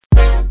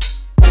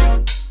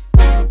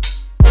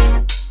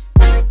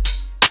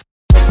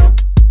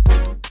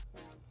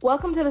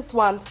Welcome to the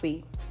Swan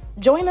Suite.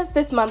 Join us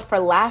this month for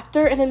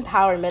laughter and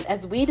empowerment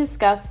as we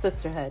discuss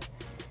sisterhood.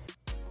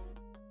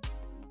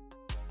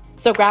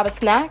 So grab a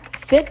snack,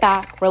 sit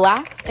back,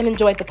 relax, and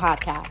enjoy the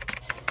podcast.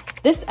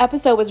 This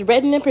episode was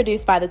written and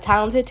produced by the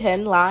Talented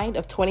 10 line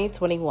of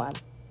 2021.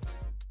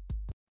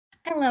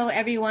 Hello,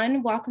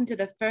 everyone. Welcome to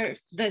the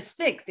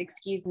sixth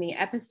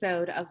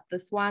episode of the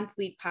Swan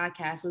Suite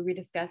podcast, where we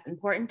discuss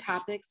important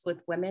topics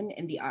with women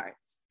in the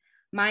arts.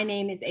 My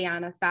name is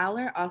Ayanna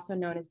Fowler, also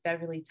known as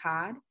Beverly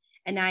Todd,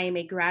 and I am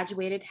a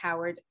graduated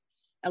Howard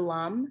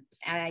alum,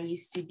 and I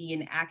used to be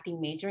an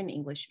acting major and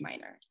English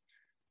minor.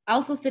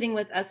 Also sitting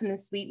with us in the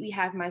suite, we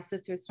have my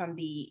sisters from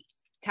the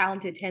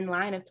Talented 10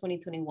 line of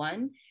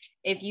 2021.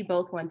 If you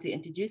both want to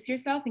introduce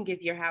yourself and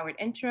give your Howard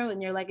intro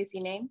and your legacy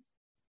name.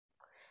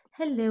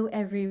 Hello,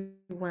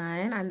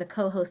 everyone. I'm the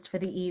co-host for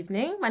the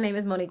evening. My name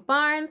is Monique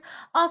Barnes,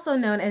 also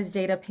known as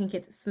Jada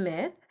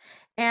Pinkett-Smith,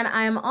 and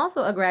I am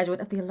also a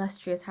graduate of the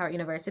illustrious Howard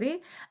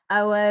University.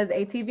 I was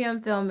a TV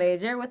and film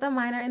major with a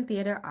minor in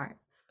theater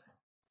arts.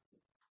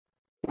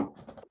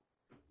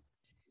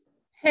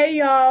 Hey,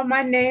 y'all.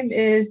 My name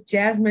is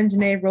Jasmine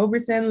Janae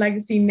Roberson,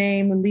 legacy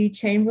name Lee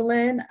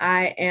Chamberlain.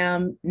 I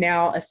am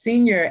now a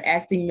senior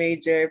acting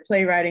major,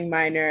 playwriting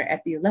minor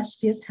at the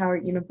illustrious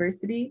Howard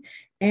University.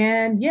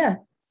 And yeah,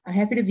 I'm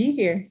happy to be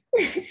here.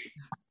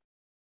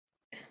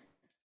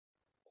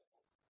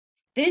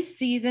 This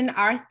season,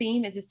 our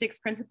theme is the 6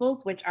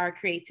 principles, which are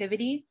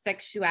creativity,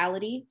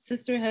 sexuality,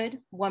 sisterhood,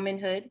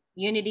 womanhood,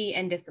 unity,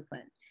 and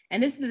discipline.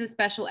 And this is a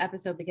special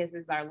episode because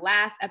this is our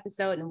last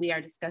episode and we are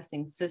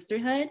discussing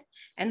sisterhood.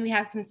 And we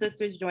have some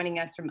sisters joining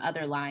us from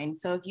other lines.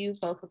 So if you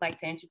both would like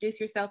to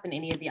introduce yourself and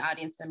any of the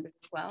audience members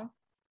as well.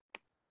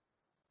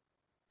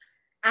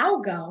 I'll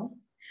go.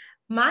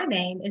 My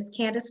name is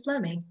Candace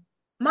Fleming.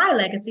 My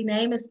legacy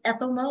name is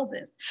Ethel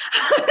Moses.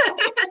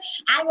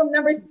 I am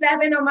number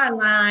 7 on my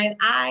line.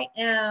 I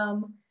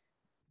am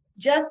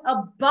just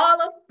a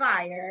ball of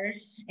fire.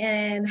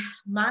 And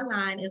my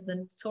line is the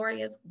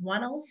notorious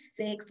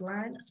 106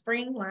 line,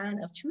 spring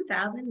line of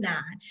 2009.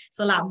 It's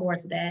a lot more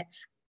to that.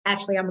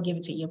 Actually, I'm gonna give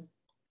it to you.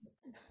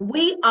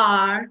 We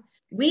are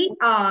the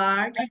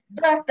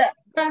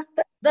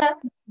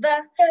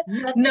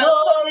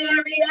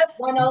notorious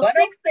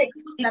 106.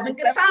 7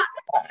 guitars.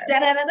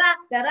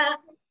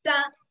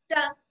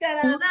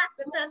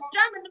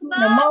 Strumming the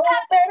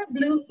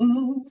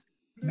blues.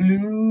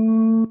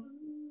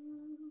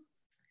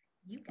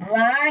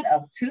 Line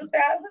of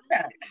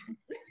 2009.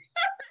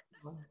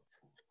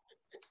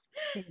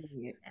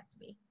 That's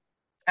me.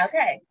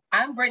 Okay,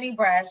 I'm Brittany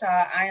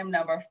Bradshaw. I am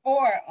number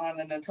 4 on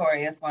the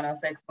notorious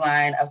 106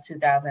 line of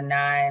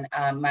 2009.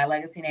 My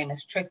legacy name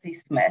is Trixie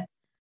Smith.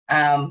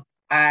 I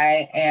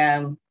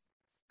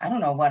don't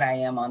know what I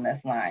am on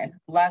this line.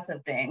 Lots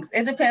of things.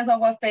 It depends on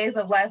what phase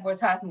of life we're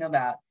talking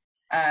about.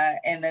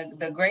 And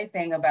the great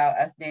thing about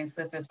us being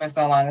sisters for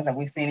so long is that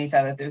we've seen each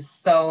other through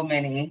so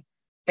many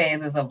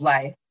phases of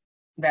life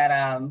that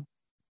I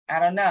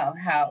don't know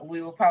how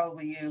we will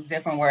probably use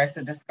different words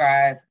to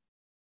describe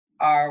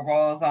our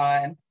roles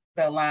on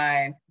the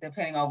line,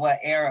 depending on what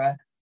era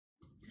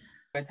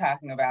we're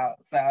talking about.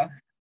 So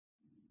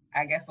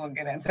I guess we'll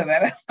get into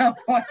that at some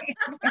point.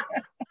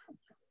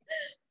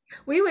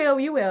 We will.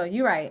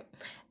 You're right.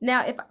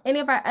 Now, if any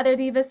of our other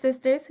Diva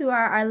sisters who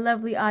are our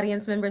lovely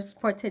audience members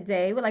for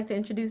today would like to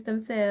introduce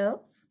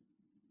themselves.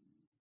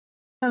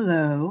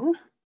 Hello,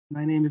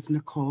 my name is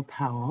Nicole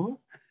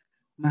Powell.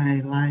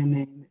 My line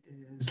name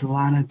is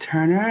Lana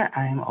Turner.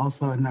 I am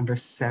also a number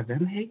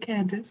 7. Hey,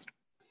 Candace.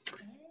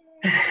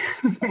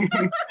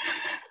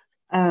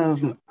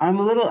 I'm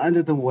a little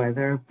under the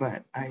weather,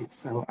 but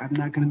so I'm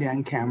not going to be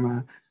on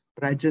camera.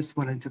 But I just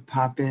wanted to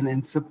pop in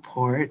and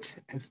support,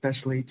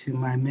 especially to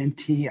my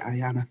mentee,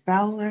 Ayanna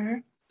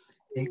Fowler.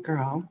 Hey,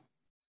 girl.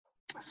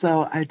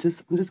 So I'm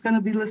just going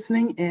to be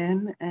listening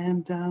in,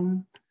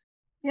 and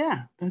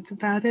yeah, that's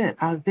about it.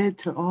 I'll bid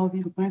to all of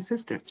you, my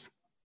sisters.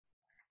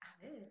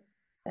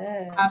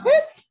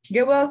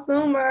 Get well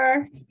soon,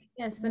 Mer.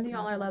 Yes, sending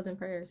all our loves and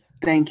prayers.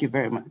 Thank you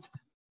very much.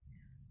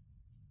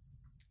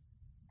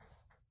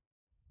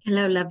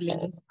 Hello,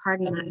 lovelies.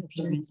 Pardon my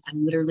appearance. I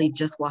literally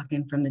just walked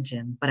in from the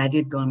gym, but I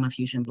did go in my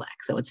fusion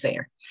black, so it's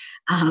fair.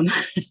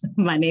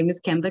 My name is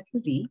Kemba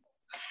Kazee.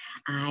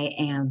 I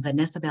am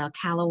Vanessa Bell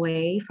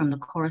Calloway from the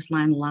chorus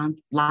line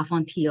La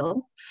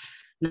Fontille,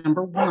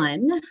 number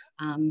 1,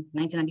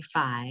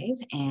 1995,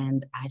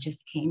 and I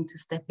just came to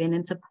step in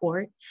and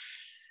support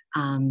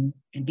and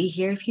be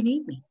here if you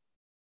need me.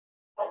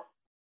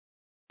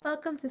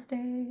 Welcome,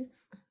 sisters.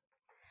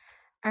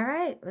 All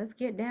right, let's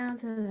get down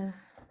to the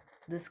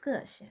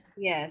discussion.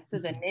 Yes, so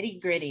the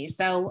nitty gritty.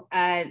 So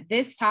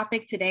this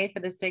topic today for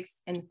the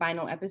 6th and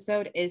final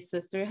episode is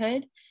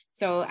sisterhood.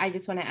 So I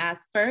just want to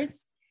ask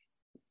first,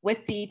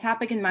 with the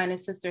topic in mind of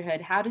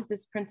sisterhood, how does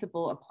this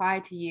principle apply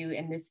to you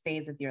in this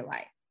phase of your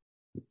life?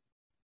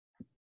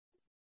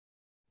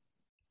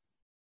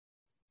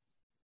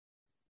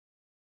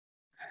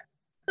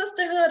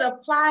 Sisterhood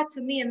applied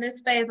to me in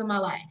this phase of my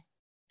life.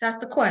 That's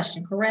the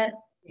question, correct?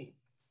 Yes.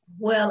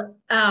 Well,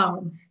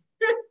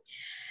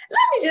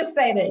 me just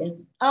say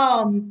this.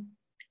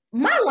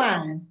 My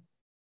line,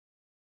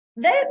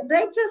 they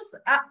just,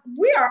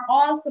 we are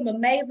all some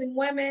amazing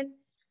women,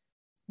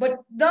 but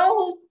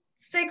those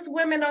 6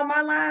 women on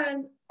my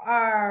line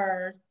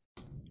are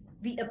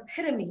the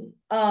epitome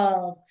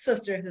of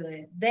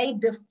sisterhood. They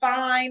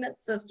define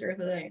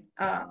sisterhood.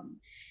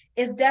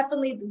 It's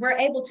definitely, we're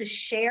able to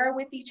share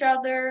with each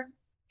other.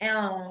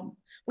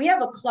 We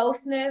have a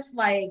closeness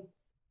like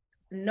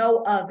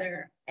no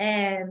other.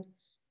 And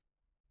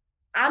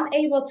I'm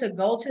able to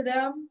go to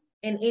them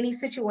in any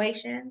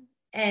situation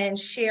and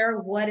share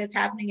what is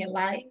happening in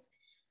life.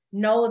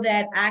 Know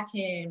that I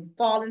can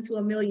fall into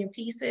a million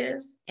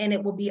pieces and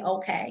it will be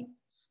okay.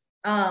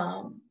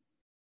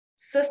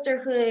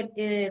 Sisterhood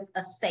is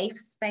a safe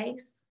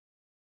space.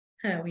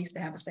 We used to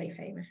have a safe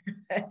haven.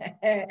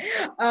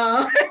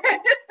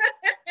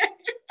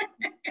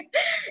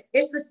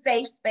 It's a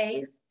safe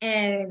space,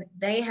 and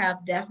we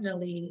have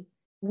definitely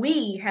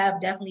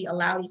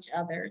allowed each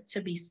other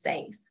to be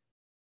safe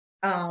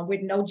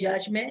with no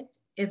judgment.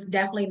 It's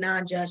definitely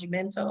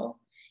non-judgmental.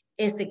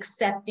 It's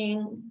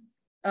accepting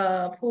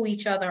of who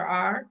each other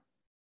are,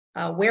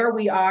 where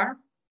we are,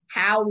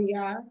 how we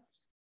are,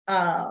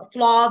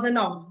 flaws and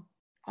all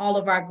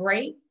of our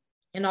great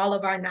and all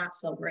of our not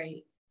so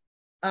great.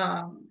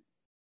 And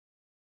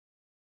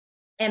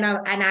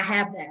I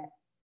have that.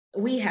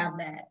 We have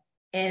that.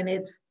 And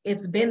it's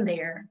been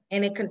there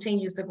and it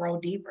continues to grow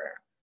deeper.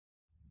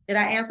 Did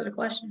I answer the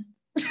question?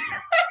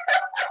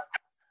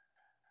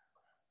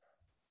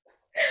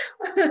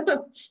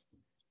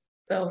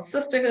 So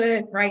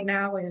sisterhood right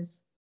now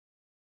is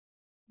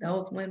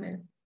those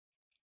women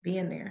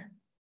being there.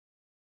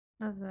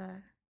 Love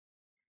that.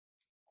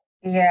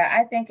 Yeah,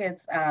 I think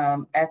it's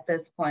at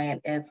this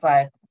point, it's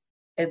like,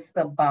 it's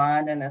the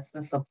bond and it's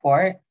the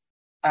support.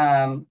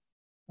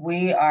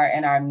 We are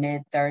in our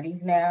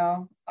mid-30s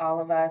now,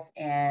 all of us,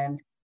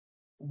 and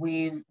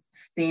we've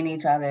seen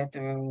each other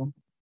through,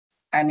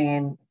 I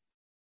mean,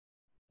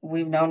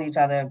 we've known each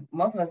other,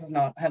 most of us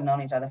have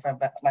known each other for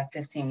about like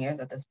 15 years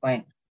at this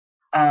point.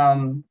 Yeah,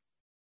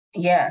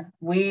 I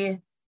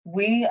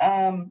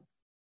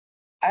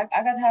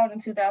got hired in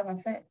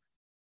 2006.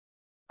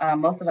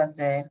 Most of us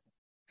did.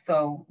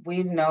 So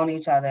we've known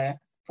each other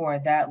for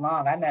that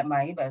long. I met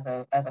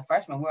Maiba as a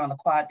freshman. We were on the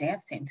quad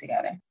dance team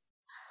together.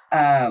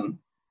 I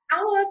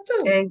was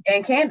too.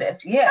 And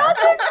Candace, yeah.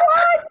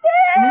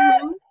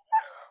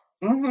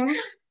 Mm-hmm.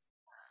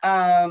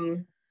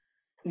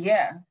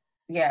 Yeah.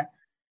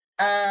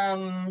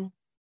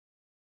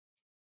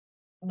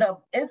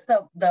 It's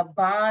the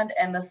bond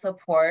and the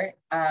support.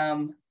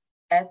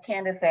 As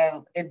Candace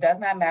said, it does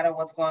not matter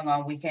what's going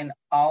on. We can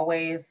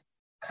always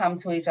come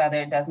to each other.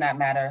 It does not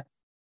matter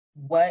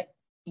what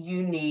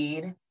you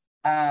need.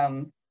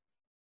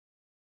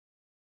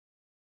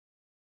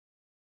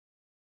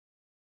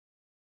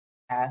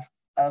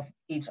 Of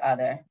each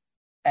other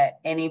at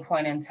any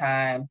point in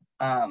time.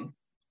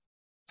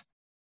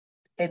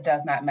 It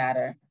does not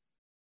matter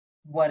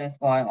what is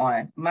going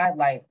on. My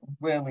life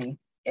really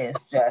is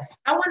just.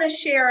 I want to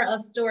share a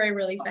story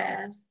really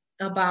fast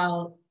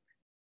about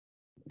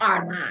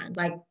our mind,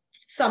 like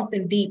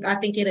something deep. I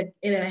think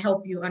it'll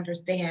help you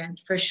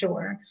understand for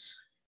sure.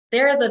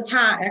 There is a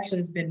time, actually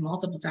it's been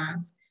multiple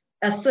times,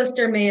 a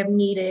sister may have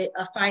needed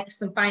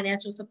some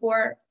financial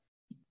support.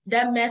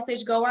 That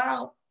message go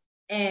out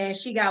and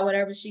she got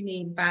whatever she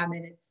needed in 5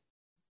 minutes.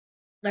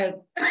 Like,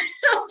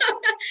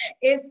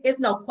 it's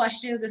no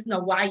questions. It's no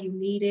why you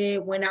need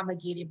it, when I'm gonna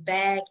get it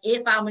back,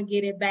 if I'm gonna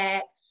get it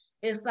back.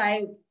 It's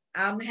like,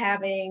 I'm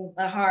having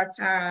a hard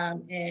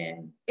time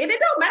and it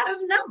don't matter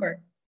the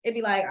number. It'd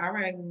be like, all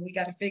right, we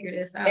got to figure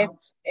this out.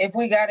 If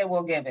we got it,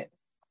 we'll give it.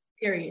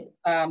 Period.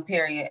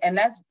 Period. And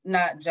that's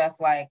not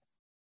just like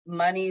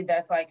money.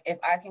 That's like, if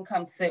I can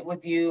come sit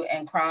with you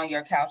and cry on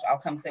your couch, I'll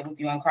come sit with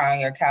you and cry on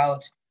your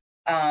couch.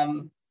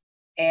 And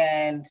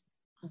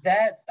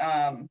that's,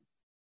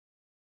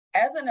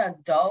 as an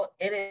adult,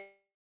 it is.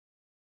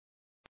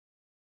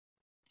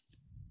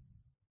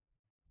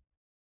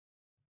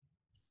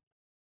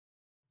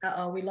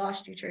 We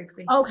lost you,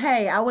 Trixie.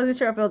 Okay, I wasn't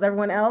sure if it was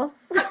everyone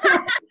else.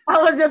 I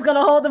was just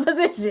gonna hold the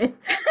position.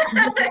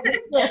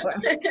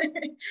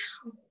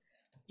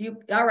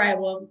 All right,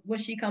 well, will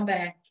she come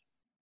back?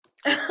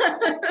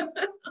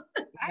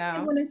 I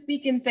want to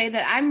speak and say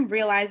that I'm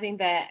realizing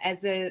that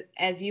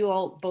as you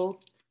all both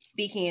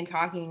speaking and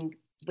talking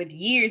with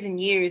years and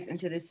years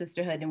into this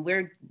sisterhood, and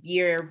we're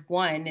year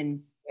 1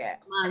 and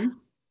month,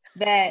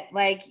 that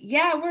like,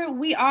 yeah,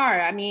 we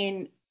are. I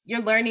mean,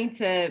 you're learning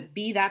to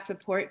be that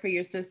support for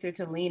your sister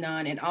to lean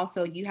on, and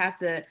also you have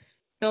to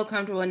feel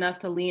comfortable enough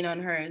to lean on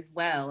her as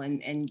well,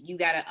 and you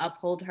got to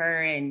uphold her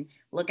and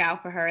look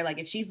out for her. Like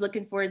if she's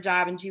looking for a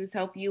job and she was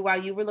helping you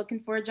while you were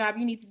looking for a job,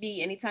 you need to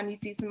be, anytime you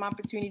see some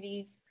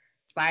opportunities,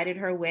 slide it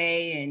her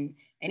way, and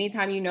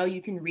anytime you know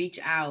you can reach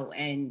out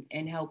and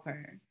help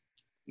her.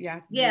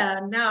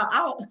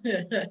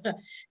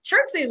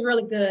 Trixie is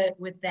really good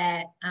with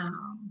that.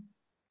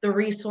 The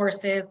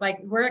resources, like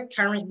we're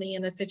currently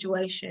in a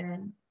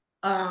situation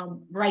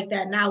right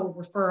that now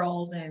with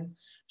referrals and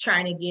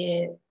trying to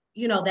get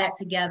that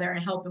together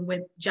and helping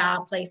with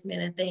job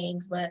placement and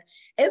things. But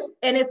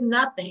it's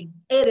nothing.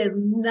 It is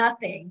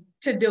nothing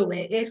to do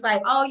it. It's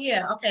like, oh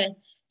yeah, okay.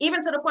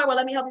 Even to the point where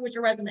let me help you with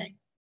your resume.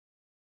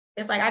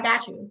 It's like, I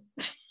got you.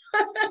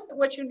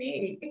 What you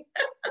need.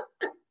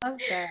 Love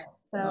that.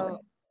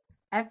 So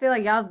I feel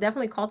like y'all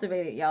definitely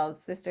cultivated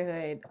y'all's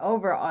sisterhood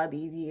over all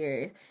these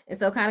years. And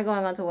so kind of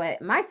going on to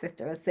what my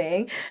sister was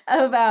saying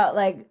about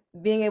like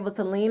being able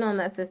to lean on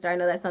that sister. I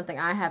know that's something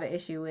I have an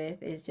issue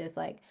with, is just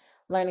like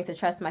learning to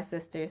trust my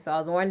sister. So I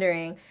was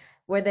wondering,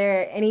 were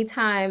there any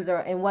times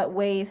or in what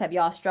ways have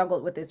y'all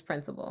struggled with this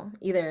principle,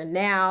 either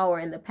now or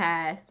in the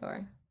past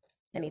or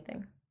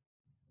anything?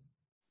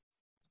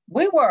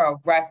 We were a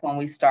wreck when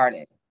we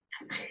started.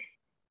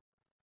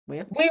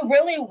 Yeah. We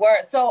really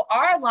were. So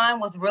our line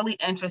was really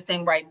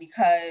interesting, right?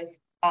 Because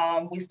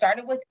we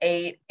started with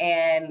 8,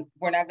 and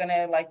we're not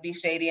gonna like be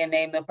shady and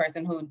name the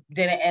person who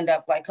didn't end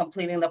up like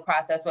completing the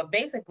process. But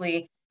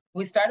basically,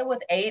 we started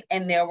with 8,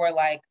 and there were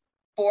like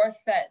 4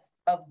 sets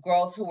of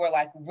girls who were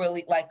like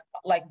really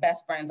like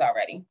best friends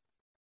already,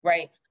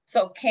 right?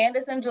 So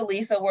Candace and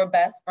Jaleesa were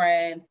best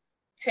friends.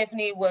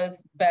 Tiffany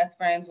was best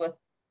friends with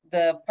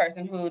the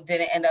person who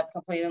didn't end up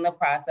completing the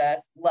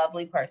process.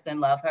 Lovely person,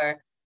 love her.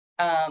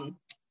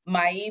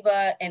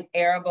 Maiba and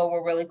Araba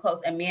were really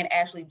close, and me and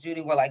Ashley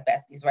Judy were like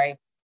besties, right?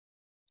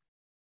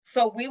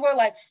 So we were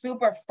like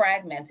super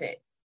fragmented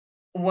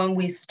when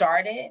we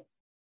started,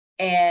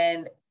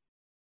 and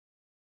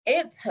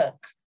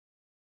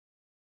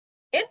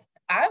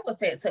I would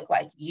say it took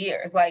like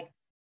years. Like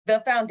the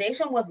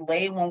foundation was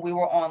laid when we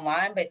were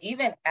online, but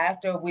even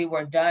after we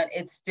were done,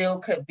 it still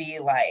could be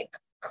like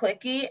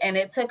cliquey, and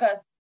it took us,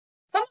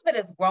 some of it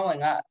is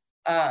growing up.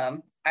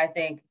 I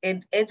think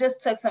it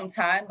just took some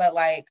time, but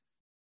like,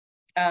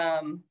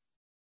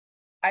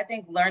 I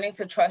think learning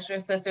to trust your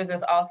sisters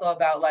is also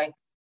about like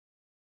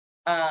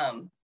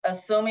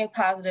assuming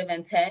positive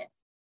intent.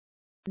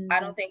 I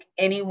don't think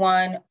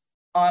anyone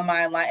on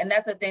my line, and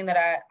that's a thing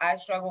that I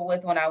struggled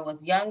with when I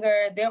was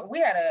younger. We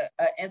had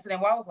an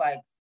incident where I was like,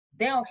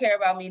 they don't care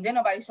about me, didn't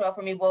nobody show up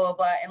for me, blah, blah,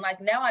 blah. And like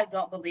now I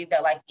don't believe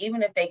that, like,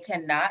 even if they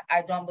cannot,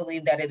 I don't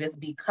believe that it is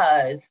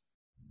because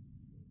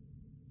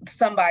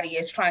somebody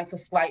is trying to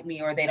slight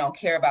me, or they don't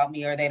care about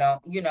me, or they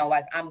don't,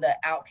 like I'm the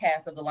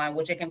outcast of the line,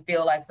 which it can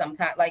feel like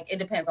sometimes. Like it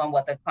depends on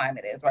what the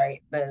climate is,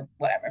 right? The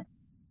whatever.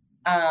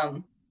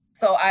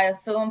 So I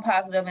assume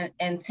positive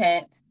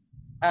intent,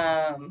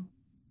 and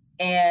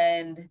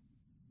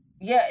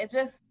yeah,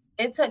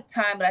 it took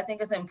time, but I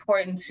think it's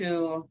important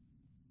to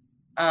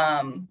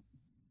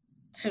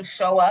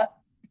show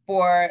up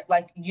for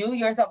like you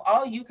yourself.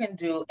 All you can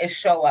do is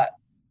show up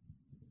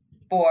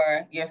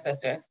for your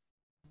sisters.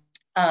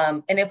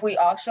 And if we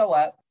all show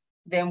up,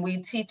 then we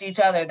teach each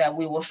other that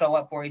we will show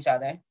up for each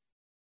other,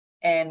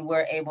 and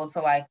we're able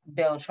to like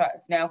build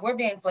trust. Now, if we're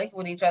being flaky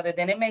with each other,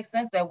 then it makes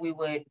sense that we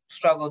would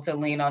struggle to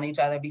lean on each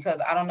other, because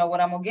I don't know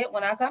what I'm gonna get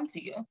when I come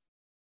to you.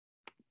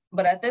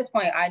 But at this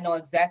point, I know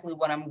exactly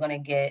what I'm gonna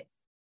get.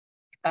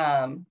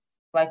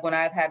 Like when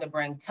I've had to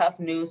bring tough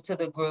news to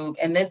the group,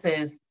 and this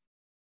is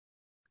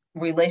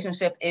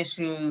relationship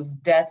issues,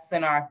 deaths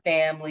in our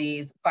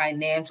families,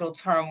 financial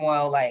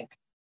turmoil, like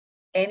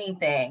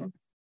anything,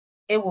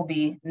 it will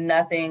be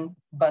nothing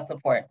but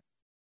support.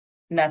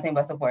 Nothing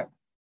but support.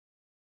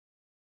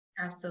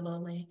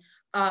 Absolutely.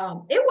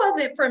 It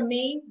wasn't, for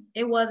me,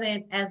 it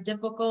wasn't as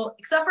difficult,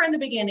 except for in the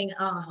beginning.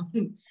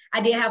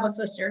 I did have a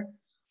sister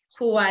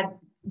who I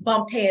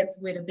bumped heads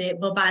with a bit,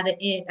 but by the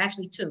end,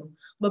 actually 2,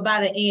 but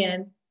by the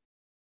end,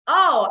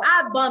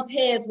 I bumped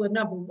heads with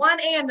number 1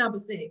 and number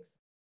 6.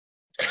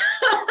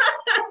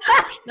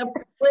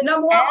 Number 1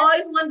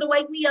 always wanted to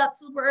wake me up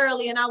super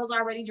early, and I was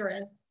already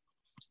dressed.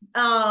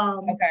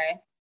 Okay.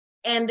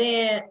 And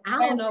then I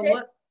don't know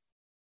what.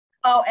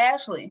 Oh,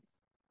 Ashley.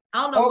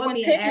 I don't know what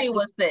me and Tiffany Ashley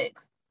was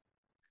 6.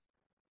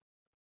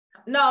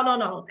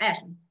 No,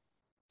 Ashley.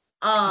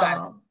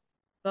 Got it.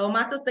 But when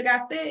my sister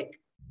got sick,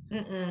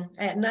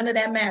 none of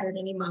that mattered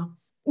anymore.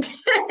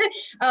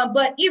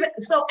 But even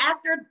so,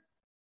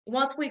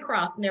 once we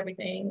crossed and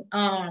everything,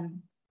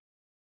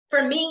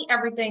 for me,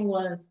 everything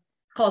was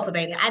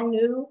cultivated. I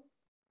knew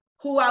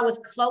who I was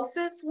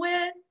closest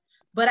with,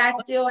 but I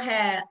still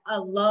had a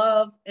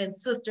love and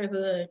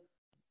sisterhood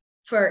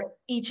for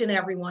each and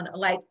every one.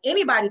 Like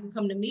anybody can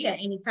come to me at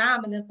any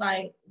time, and it's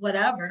like,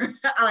 whatever.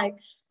 Like,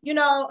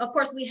 of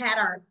course we had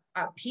our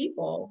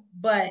people,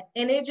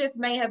 and it just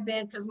may have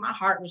been because my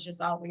heart was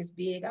just always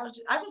big. I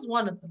just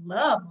wanted to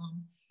love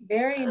them.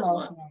 Very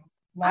emotional.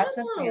 I just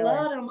want to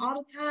love them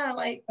all the time.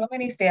 Like so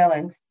many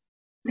feelings.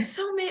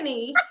 So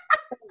many.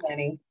 So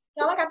many.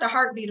 Y'all, I got the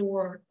Heartbeat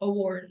Award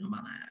on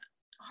my mind.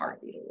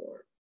 Heartbeat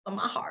Award on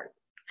my heart.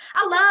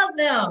 I love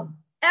them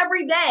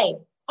every day,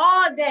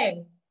 all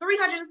day,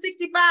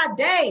 365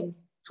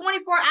 days,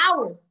 24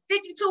 hours,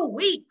 52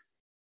 weeks,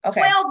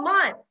 12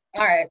 months.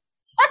 All right.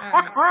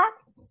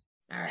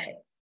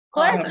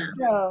 Question.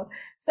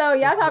 So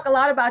y'all talk a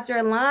lot about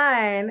your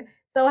line.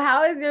 So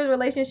how is your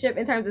relationship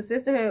in terms of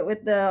sisterhood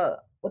with the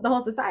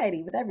whole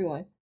society, with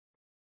everyone?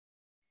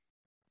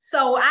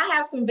 So I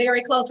have some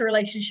very close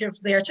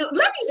relationships there too.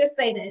 Let me just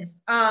say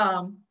this.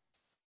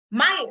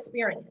 My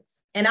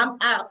experience, and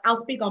I'll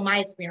speak on my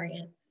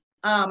experience,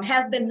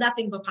 has been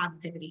nothing but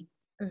positivity.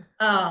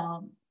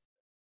 The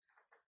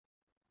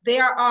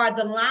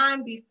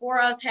line before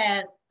us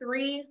had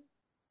 3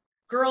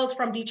 girls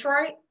from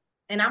Detroit,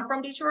 and I'm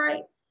from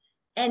Detroit.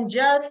 And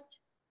just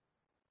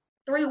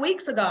 3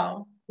 weeks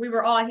ago, we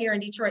were all here in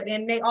Detroit,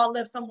 and they all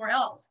live somewhere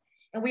else.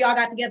 And we all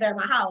got together at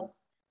my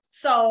house.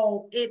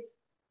 So it's,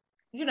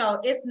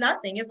 it's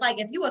nothing. It's like,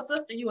 if you a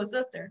sister, you a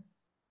sister.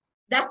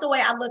 That's the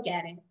way I look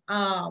at it.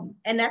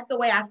 And that's the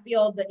way I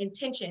feel the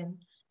intention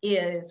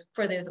is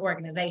for this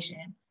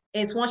organization.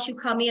 It's once you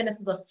come in, this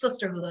is a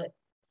sisterhood.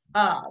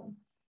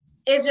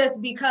 It's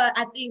just because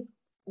I think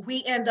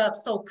we end up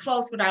so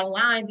close with our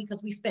line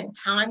because we spend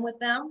time with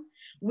them.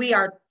 We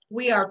are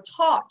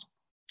taught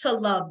to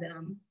love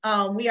them.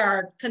 We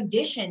are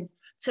conditioned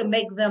to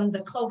make them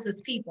the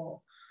closest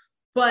people.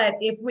 But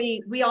if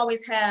we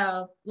always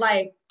have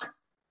like,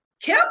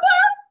 Kimba,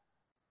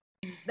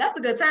 that's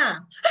a good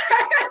time.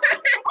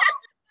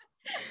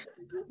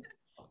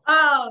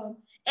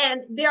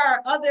 And there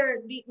are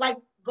other, like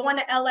going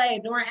to LA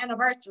during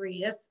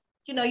anniversary. It's,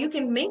 you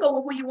can mingle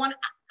with who you want.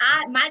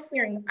 My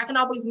experience, I can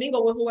always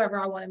mingle with whoever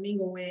I want to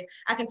mingle with.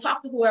 I can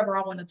talk to whoever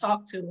I want to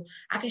talk to.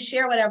 I can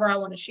share whatever I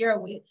want to share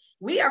with.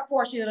 We are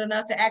fortunate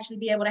enough to actually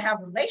be able to have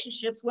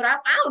relationships with our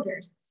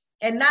founders,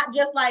 and not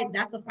just like,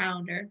 that's a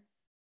founder.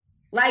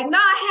 Like, nah,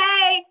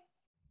 hey,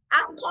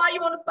 I can call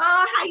you on the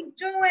phone. How you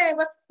doing?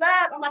 What's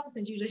up? I'm about to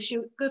send you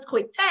this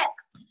quick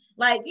text.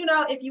 Like,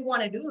 if you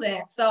want to do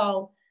that.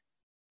 So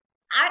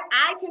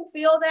I can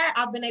feel that.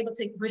 I've been able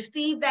to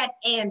receive that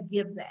and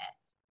give that.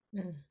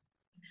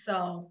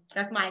 So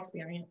that's my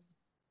experience.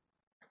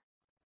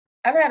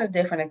 I've had a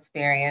different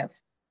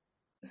experience.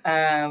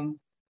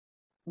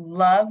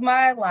 Love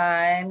my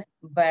line,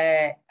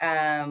 but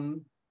I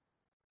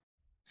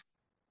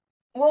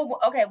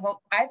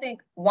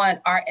think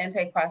our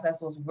intake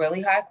process was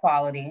really high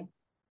quality.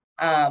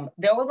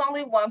 There was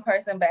only one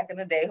person back in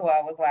the day who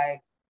I was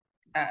like,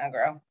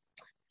 girl.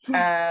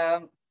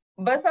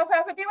 But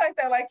sometimes it be like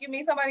that. Like, you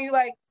meet somebody, you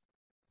like,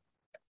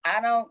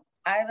 I don't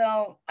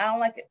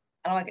like it.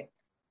 I don't like it.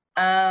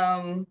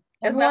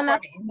 It's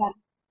not for me.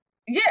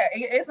 Yeah,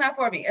 it's not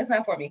for me. It's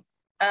not for me.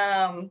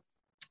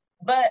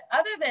 But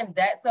other than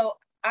that, so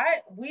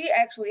we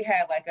actually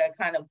had like a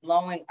kind of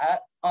blowing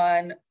up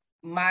on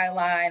my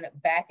line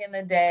back in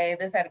the day.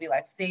 This had to be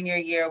like senior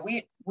year.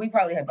 We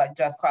probably had like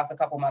just crossed a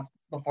couple months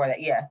before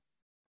that. Yeah.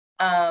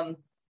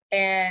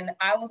 And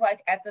I was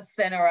like at the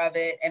center of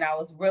it, and I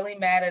was really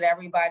mad at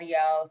everybody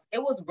else. It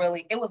was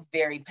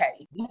very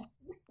petty.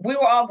 We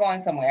were all going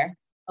somewhere.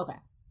 Okay.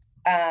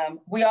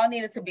 We all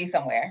needed to be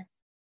somewhere.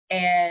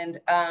 And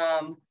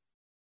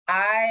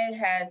I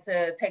had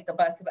to take the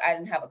bus because I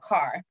didn't have a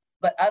car,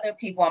 but other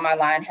people on my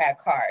line had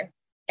cars,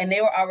 and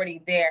they were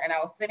already there. And I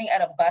was sitting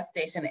at a bus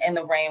station in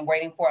the rain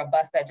waiting for a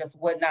bus that just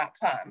would not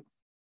come.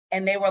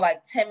 And they were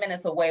like 10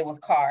 minutes away with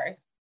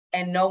cars,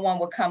 and no one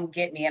would come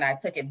get me. And I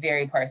took it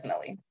very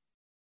personally.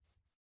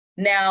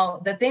 Now,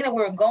 the thing that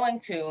we were going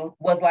to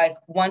was like,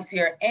 once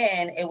you're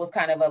in, it was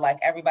kind of like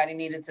everybody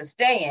needed to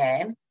stay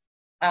in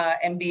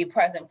and be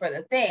present for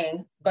the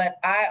thing. But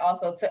I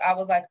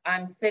was like,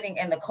 I'm sitting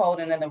in the cold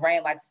and in the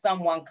rain, like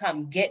someone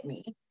come get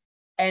me.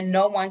 And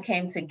no one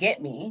came to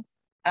get me.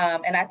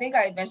 And I think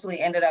I eventually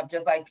ended up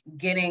just like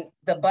getting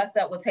the bus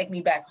that would take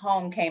me back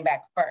home came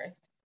back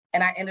first.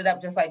 And I ended up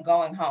just like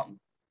going home.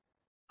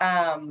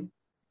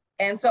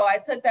 And so I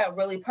took that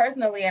really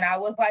personally, and I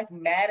was like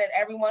mad at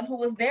everyone who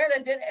was there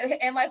that didn't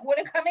and like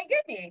wouldn't come and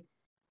get me.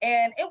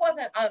 And it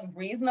wasn't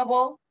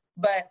unreasonable,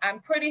 but I'm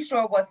pretty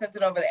sure what sent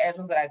it over the edge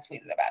was that I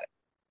tweeted about it.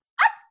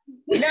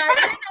 Now, I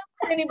didn't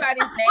know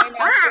anybody's name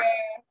out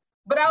there,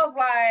 but I was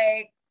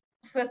like,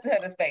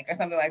 Sisterhood is fake or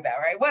something like that,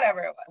 right?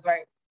 Whatever it was,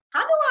 right?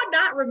 How do I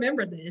not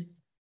remember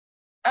this?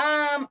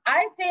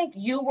 I think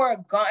you were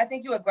gone. I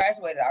think you had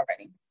graduated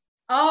already.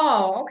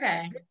 Oh,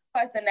 okay.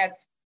 Like the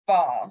next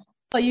fall.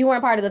 So you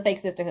weren't part of the fake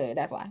sisterhood,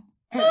 that's why.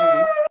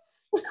 I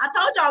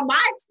told y'all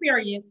my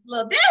experience a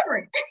little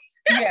different.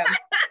 Yeah.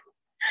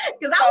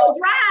 Because I would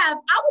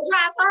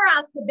drive to her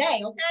house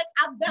today, okay?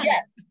 I've done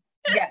it.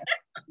 Yes.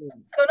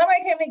 So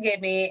nobody came to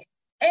get me.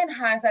 In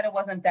hindsight, it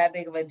wasn't that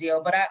big of a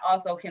deal, but I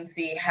also can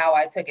see how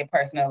I took it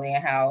personally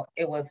and how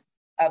it was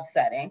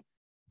upsetting.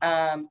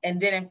 And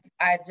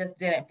I just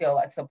didn't feel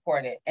like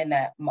supported in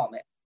that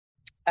moment.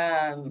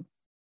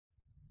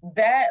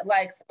 That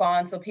like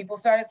spawned, so people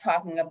started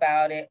talking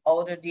about it.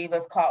 Older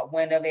divas caught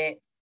wind of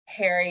it.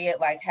 Harriet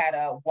like had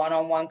a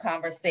one-on-one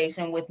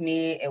conversation with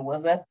me. It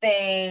was a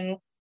thing.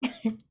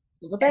 It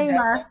was a thing,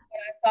 Mar. When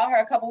I saw her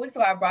a couple weeks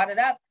ago, I brought it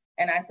up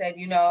and I said,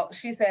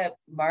 she said,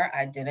 Mar,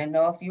 I didn't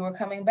know if you were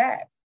coming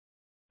back.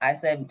 I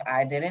said,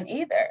 I didn't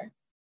either.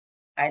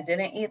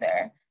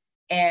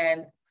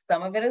 And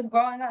some of it is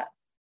growing up.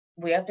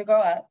 We have to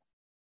grow up.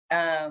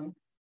 And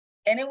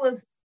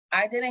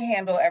I didn't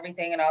handle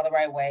everything in all the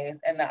right ways,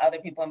 and the other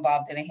people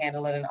involved didn't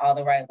handle it in all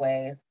the right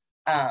ways.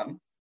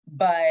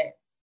 But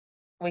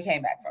we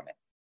came back from it.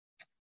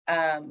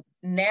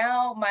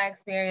 Now my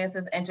experience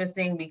is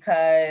interesting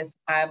because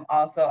I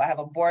have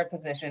a board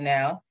position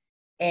now.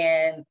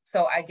 And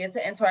so I get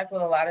to interact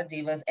with a lot of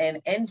divas.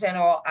 And in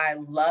general, I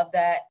love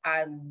that.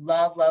 I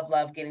love, love,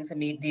 love getting to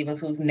meet divas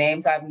whose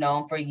names I've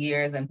known for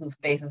years and whose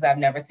faces I've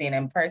never seen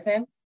in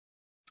person.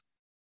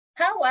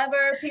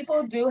 However,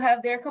 people do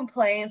have their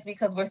complaints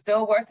because we're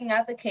still working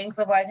out the kinks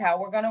of like how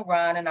we're going to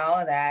run and all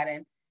of that.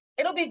 And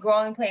it'll be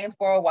growing pains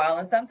for a while.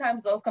 And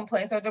sometimes those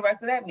complaints are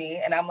directed at me.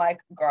 And I'm like,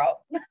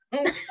 girl,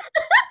 leave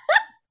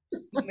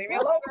me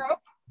alone, girl.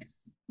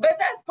 But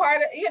that's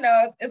part of,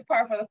 it's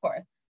part for the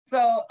course.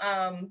 So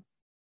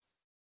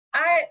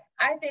I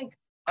think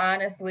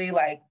honestly,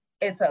 like,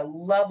 it's a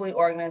lovely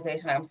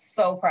organization. I'm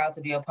so proud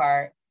to be a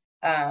part.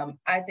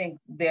 I think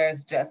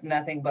there's just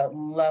nothing but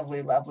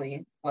lovely,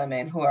 lovely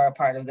women who are a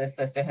part of this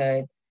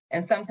sisterhood.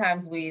 And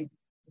sometimes we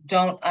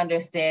don't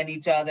understand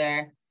each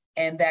other,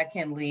 and that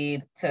can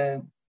lead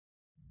to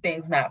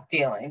things not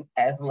feeling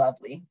as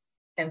lovely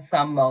in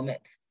some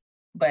moments.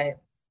 But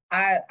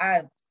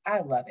I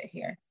love it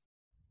here.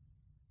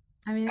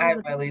 I mean, I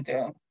really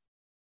do.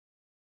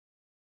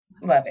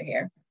 Love it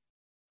here.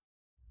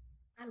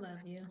 I love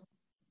you.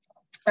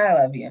 I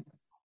love you.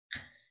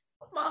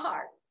 My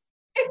heart.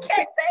 It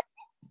can't take.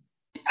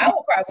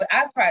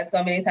 I've cried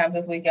so many times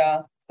this week,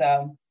 y'all.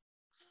 So,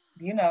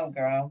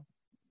 girl,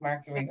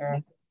 Mercury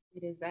girl.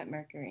 It is that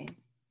Mercury.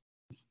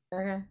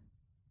 Okay.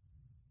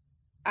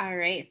 All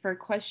right, for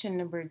question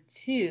number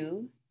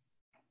 2.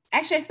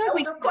 Actually, I feel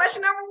like was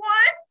question number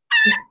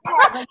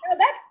 1.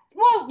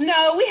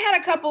 No, we had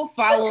a couple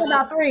follow-ups.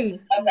 About 3.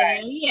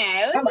 Okay.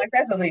 Yeah. I'm like,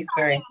 that's at least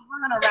 3.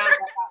 We're gonna round about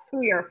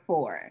 3 or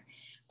 4.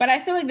 But I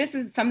feel like this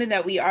is something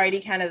that we already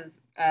kind of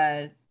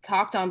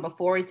talked on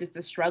before. It's just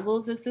the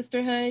struggles of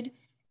sisterhood.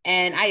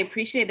 And I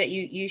appreciate that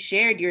you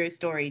shared your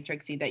story,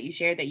 Trixie, that you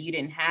shared that you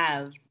didn't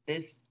have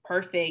this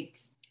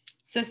perfect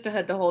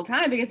sisterhood the whole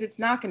time, because it's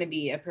not going to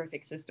be a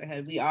perfect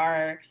sisterhood. We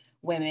are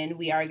women.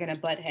 We are going to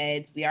butt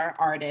heads. We are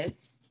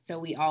artists. So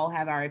we all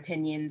have our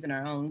opinions and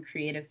our own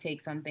creative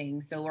takes on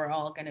things. So we're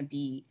all going to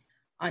be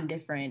on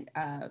different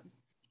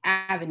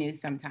avenues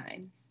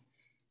sometimes.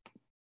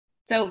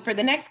 So for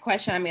the next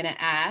question I'm going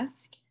to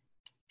ask,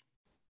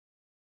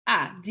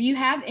 do you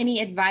have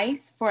any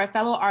advice for a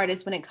fellow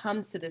artist when it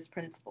comes to this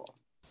principle?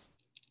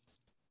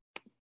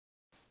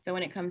 So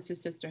when it comes to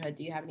sisterhood,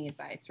 do you have any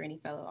advice for any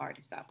fellow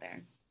artists out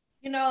there?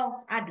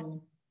 I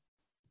do.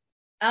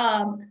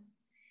 And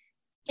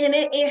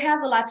it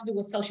has a lot to do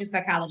with social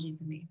psychology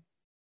to me.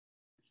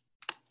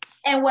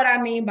 And what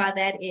I mean by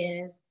that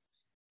is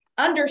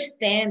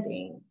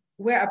understanding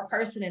where a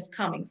person is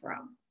coming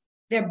from,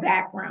 their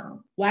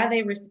background, why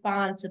they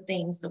respond to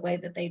things the way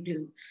that they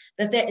do,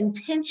 that their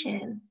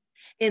intention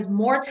is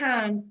more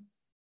times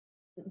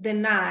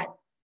than not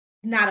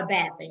a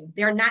bad thing.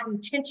 They're not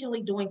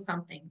intentionally doing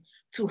something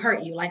to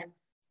hurt you. Like,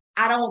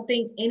 I don't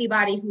think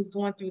anybody who's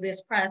going through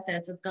this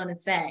process is going to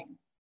say,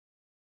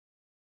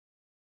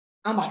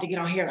 I'm about to get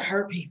on here to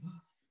hurt people.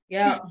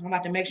 Yeah, I'm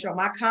about to make sure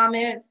my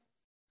comments,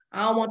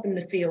 I don't want them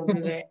to feel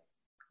good.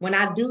 When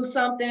I do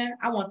something,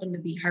 I want them to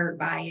be hurt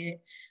by it.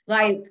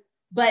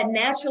 But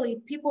naturally,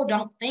 people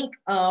don't think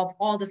of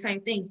all the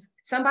same things.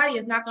 Somebody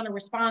is not going to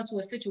respond to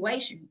a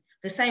situation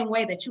the same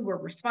way that you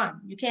would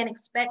respond. You can't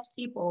expect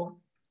people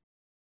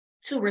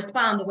to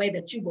respond the way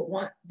that you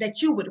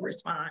would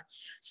respond.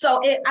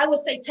 So I would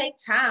say take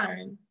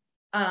time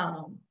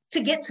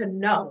to get to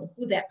know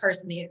who that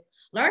person is.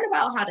 Learn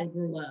about how they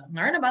grew up.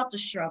 Learn about the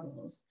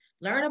struggles.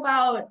 Learn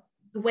about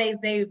the ways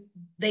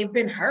they've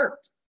been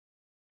hurt,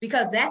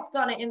 because that's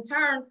going to in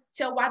turn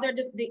tell why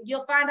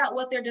you'll find out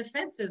what their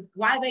defense is,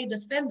 why they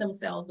defend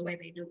themselves the way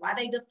they do, why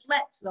they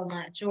deflect so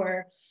much,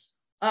 or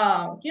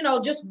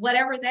just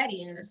whatever that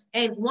is.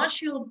 And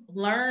once you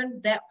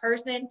learn that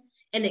person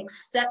and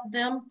accept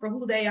them for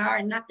who they are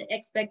and not the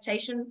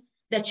expectation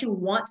that you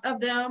want of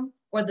them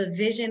or the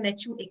vision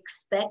that you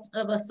expect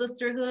of a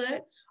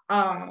sisterhood,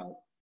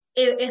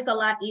 it's a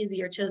lot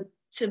easier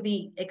to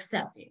be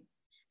accepting,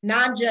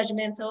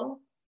 non-judgmental.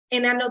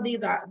 And I know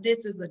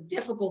this is a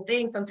difficult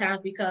thing sometimes,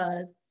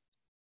 because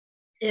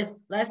if,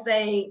 let's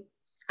say,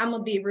 I'm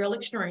gonna be real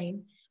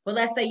extreme, but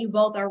let's say you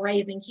both are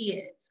raising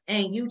kids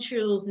and you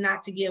choose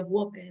not to give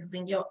whoopings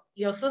and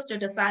your sister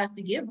decides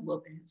to give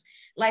whoopings.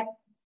 Like,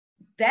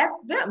 that's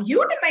them.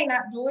 You may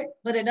not do it,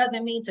 but it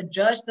doesn't mean to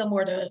judge them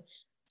or to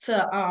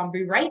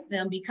berate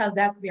them, because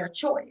that's their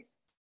choice.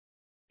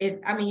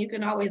 You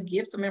can always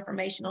give some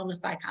information on the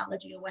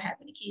psychology of what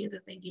happened to kids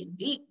if they get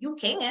beat. You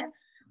can,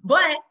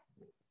 but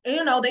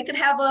they could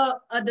have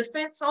a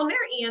defense on their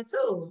end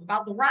too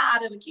about the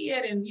rod of the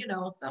kid and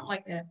something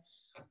like that.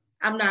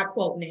 I'm not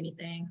quoting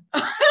anything.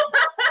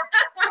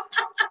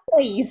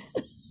 Please.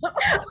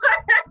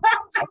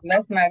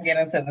 Let's not get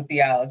into the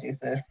theology,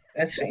 sis.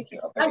 Let's take you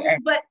over there.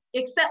 But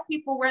accept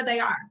people where they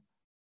are.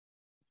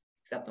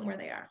 Accept them where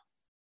they are.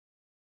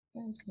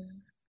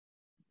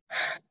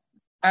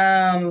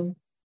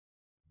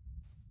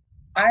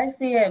 I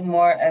see it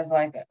more as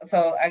like,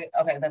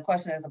 the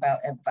question is about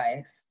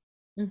advice.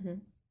 Mm-hmm.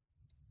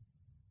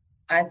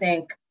 I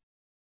think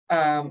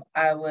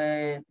I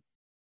would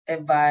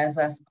advise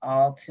us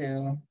all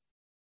to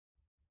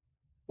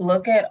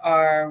look at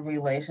our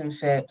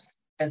relationships,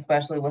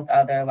 especially with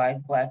other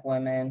like Black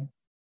women,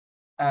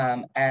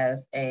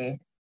 as a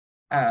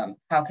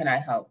how can I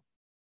help?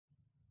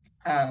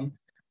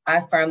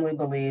 I firmly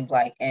believe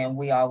like in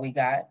we all we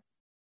got,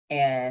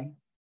 and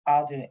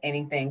I'll do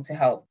anything to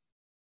help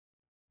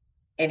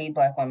any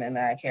Black woman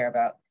that I care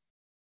about.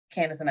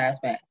 Candace and I have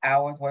spent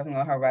hours working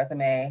on her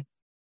resume.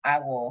 I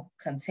will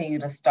continue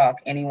to stalk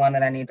anyone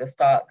that I need to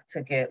stalk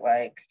to get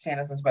like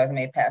Candace's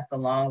resume passed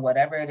along,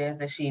 whatever it is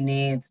that she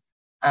needs.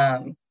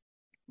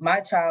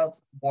 My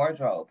child's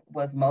wardrobe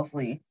was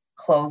mostly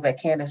clothes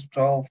that Candace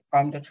drove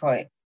from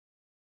Detroit.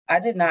 I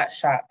did not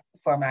shop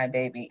for my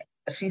baby.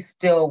 She's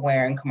still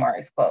wearing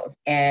Kamari's clothes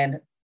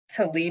and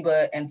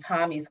Taliba and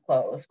Tommy's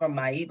clothes from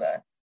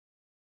Maiba.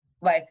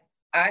 Like,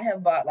 I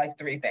have bought like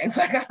 3 things.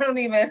 Like, I don't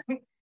even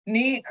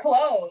need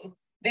clothes.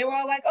 They were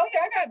all like, oh yeah,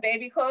 I got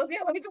baby clothes.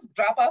 Yeah, let me just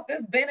drop off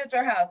this bin at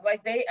your house.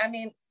 Like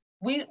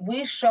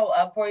we show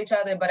up for each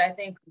other, but I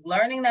think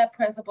learning that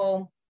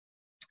principle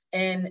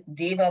in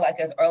Diva, like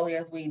as early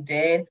as we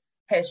did,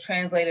 has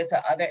translated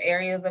to other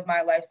areas of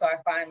my life. So I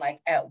find like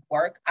at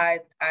work,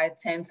 I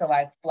tend to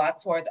like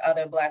flock towards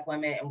other Black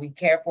women and we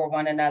care for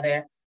one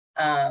another.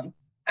 I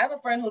have a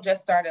friend who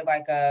just started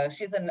like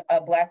she's a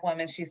Black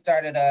woman. She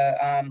started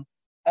a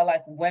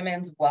like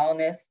women's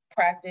wellness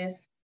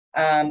practice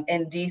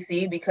in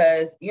DC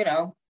because, you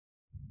know,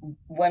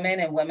 women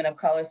and women of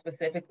color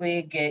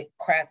specifically get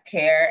crap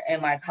care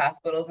in like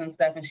hospitals and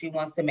stuff. And she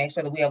wants to make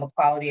sure that we have a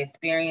quality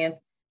experience.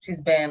 She's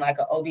been like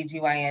an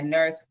OBGYN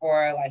nurse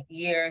for like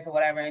years or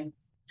whatever. And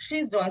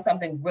she's doing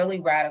something really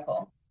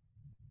radical.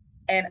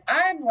 And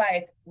I'm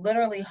like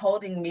literally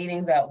holding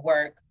meetings at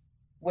work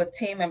with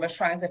team members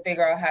trying to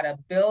figure out how to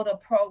build a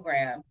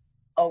program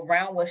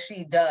around what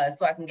she does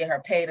so I can get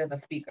her paid as a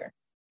speaker.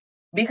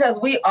 Because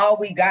we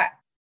got.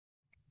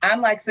 I'm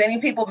like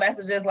sending people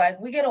messages like,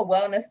 we get a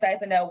wellness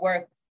stipend at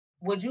work.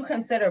 Would you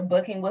consider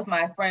booking with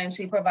my friend?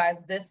 She provides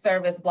this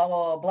service, blah,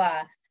 blah, blah,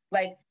 blah.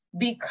 Like,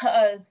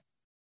 because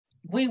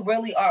we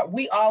really are,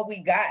 we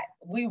got.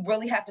 We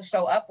really have to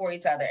show up for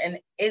each other. And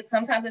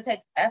sometimes it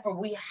takes effort.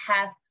 We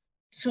have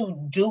to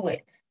do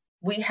it.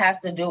 We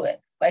have to do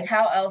it. Like,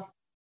 how else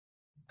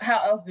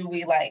do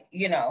we like,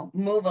 you know,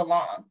 move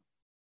along?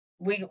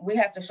 We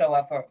have to show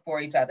up for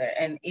each other.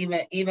 And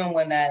even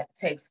when that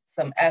takes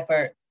some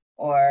effort,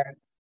 or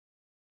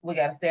we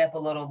got to stay up a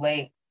little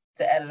late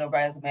to edit a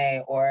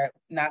resume or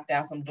knock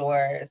down some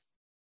doors.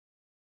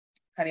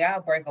 Honey,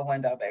 I'll break a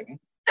window, baby.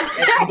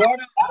 If the door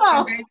don't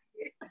open, baby,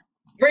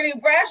 Brittany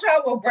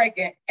Bradshaw will break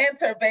it.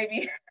 Enter,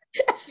 baby.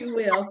 She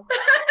will.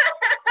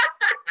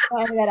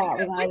 We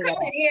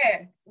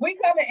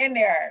coming in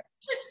there.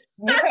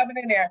 We coming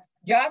in there.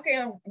 Y'all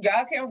can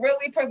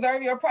really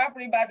preserve your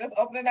property by just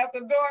opening up the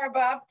door,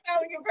 but I'm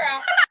telling you,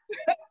 girl,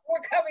 we're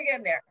coming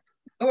in there.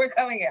 We're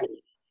coming in.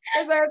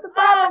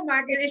 Oh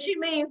my goodness, she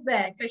means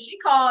that because she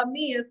called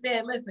me and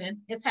said, listen,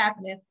 it's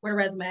happening with a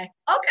resume.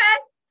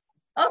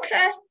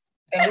 Okay.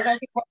 And we're gonna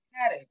keep working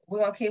at it. We're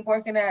gonna keep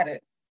working at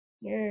it.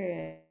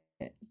 Yeah.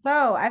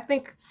 So I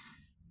think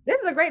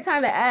this is a great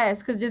time to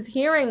ask, because just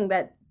hearing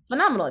that,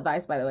 phenomenal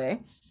advice, by the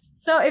way.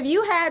 So if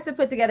you had to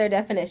put together a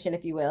definition,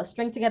 if you will,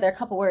 string together a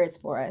couple words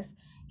for us,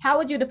 how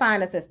would you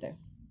define a sister?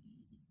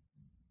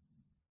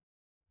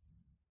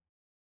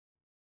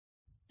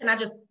 And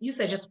you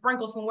said just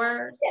sprinkle some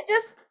words? Yeah,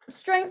 just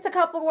string a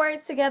couple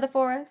words together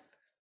for us.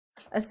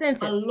 A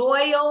sentence. A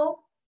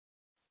loyal,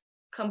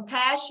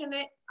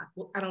 compassionate,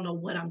 I don't know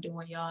what I'm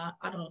doing, y'all.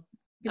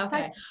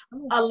 Okay.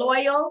 A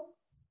loyal,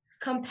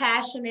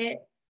 compassionate,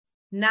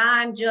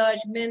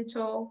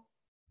 non-judgmental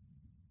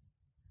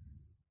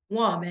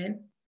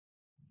woman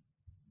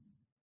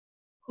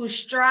who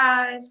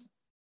strives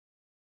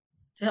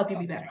to help you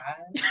be better.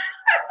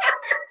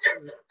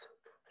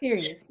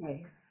 Period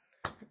space.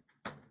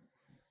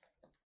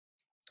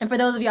 And for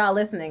those of y'all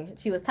listening,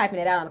 she was typing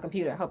it out on the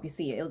computer. Hope you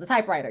see it. It was a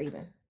typewriter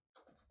even.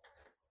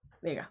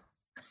 There you go.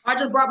 I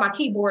just brought my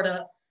keyboard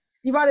up.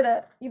 You brought it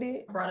up. You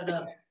did. I brought it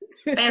up.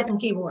 Phantom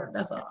keyboard.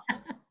 That's all.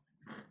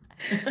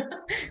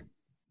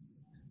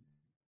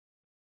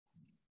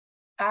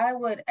 I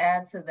would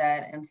add to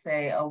that and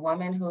say a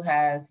woman who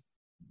has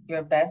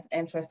your best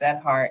interest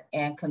at heart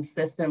and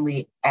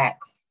consistently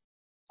acts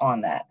on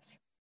that.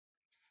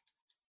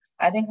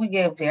 I think we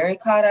get very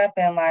caught up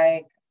in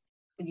like,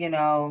 you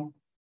know,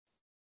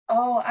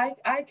 oh,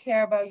 I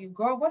care about you,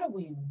 girl. What are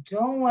we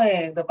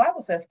doing? The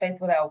Bible says faith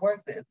without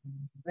works is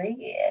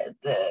dead.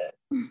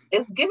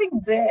 It's giving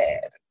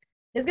dead.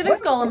 It's giving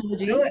skull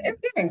emoji. It's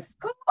giving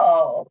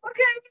skull.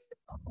 Okay.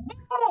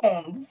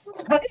 Bones.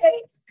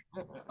 Okay.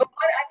 But what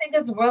I think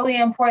is really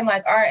important,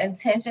 like our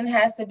intention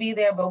has to be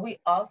there, but we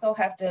also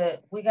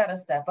we got to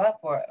step up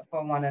for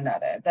one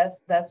another.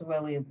 That's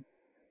really,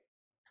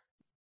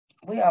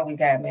 we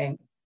got, man.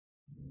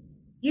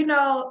 You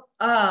know,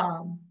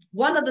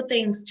 one of the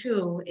things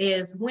too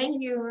is when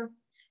you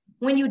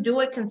do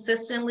it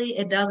consistently,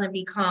 it doesn't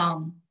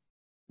become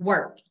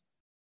work.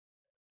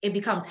 It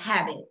becomes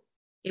habit.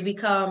 it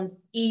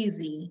becomes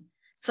easy.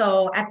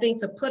 So I think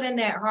to put in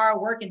that hard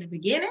work in the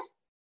beginning,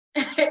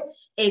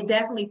 it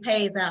definitely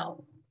pays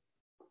out.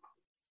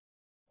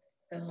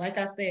 Because like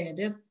I said,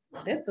 this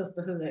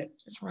sisterhood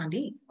just run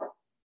deep.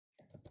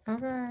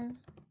 Okay.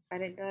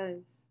 But it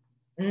does.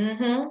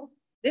 Mm-hmm.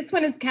 This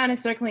one is kind of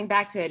circling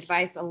back to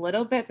advice a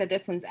little bit, but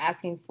this one's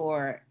asking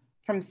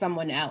from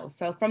someone else.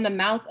 So from the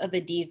mouth of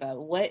a diva,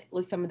 what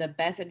was some of the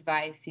best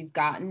advice you've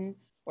gotten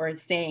or a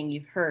saying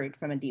you've heard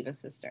from a diva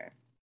sister?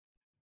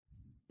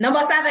 Number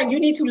 7, you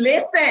need to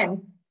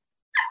listen.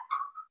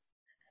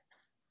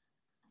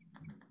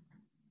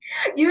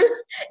 You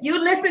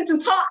listen to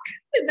talk,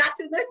 not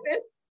to listen.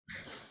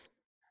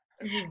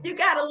 You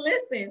gotta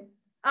listen.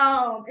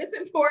 It's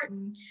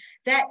important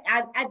that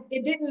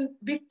it didn't,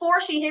 before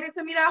she hit it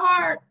to me that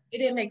hard, it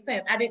didn't make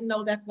sense. I didn't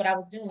know that's what I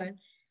was doing.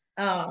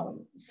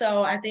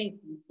 So I think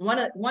one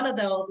of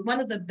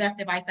the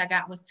best advice I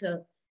got was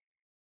to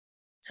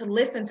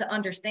listen, to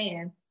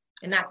understand,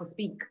 and not to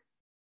speak.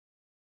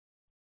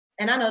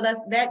 And I know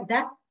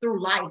that's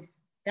through life.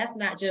 That's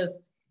not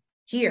just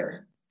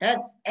here.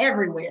 That's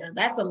everywhere.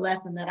 That's a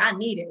lesson that I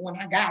needed when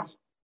I got it.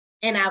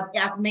 And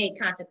I've made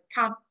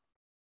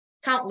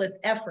countless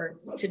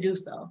efforts to do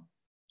so.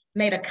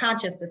 Made a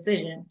conscious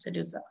decision to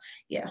do so.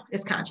 Yeah,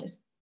 it's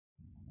conscious.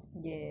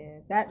 Yeah,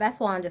 that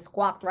Swan just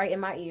squawked right in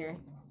my ear.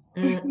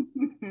 That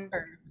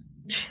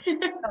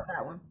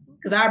one.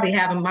 Because I'll be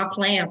having my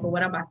plan for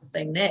what I'm about to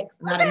say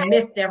next, and I'd have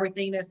missed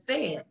everything that's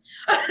said.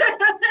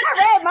 I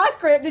read my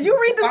script. Did you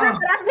read the script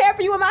that I prepared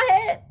for you in my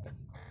head?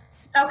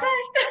 Okay.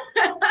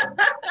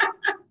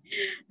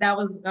 That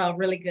was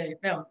really good.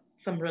 No,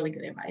 some really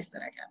good advice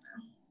that I got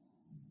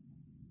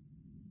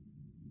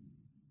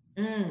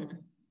now.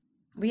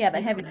 We have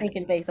a heavy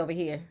thinking face over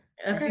here.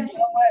 Okay. You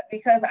know what?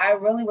 Because I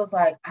really was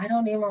like, I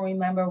don't even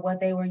remember what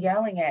they were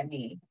yelling at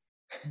me.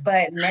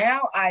 But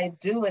now I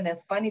do, and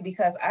it's funny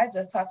because I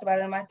just talked about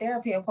it in my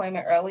therapy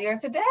appointment earlier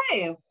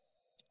today.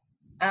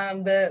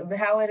 The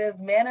how it is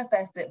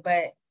manifested,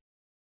 but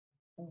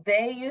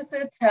they used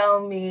to tell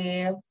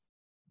me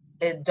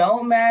it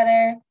don't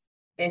matter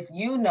if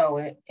you know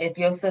it, if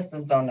your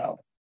sisters don't know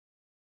it.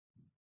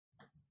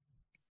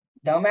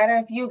 Don't matter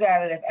if you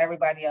got it, if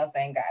everybody else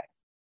ain't got it.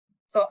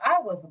 So I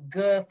was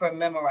good for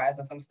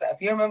memorizing some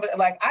stuff. You remember,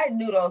 like I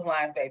knew those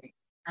lines, baby.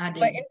 I did.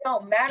 But it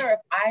don't matter if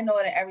I know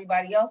it and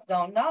everybody else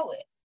don't know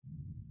it.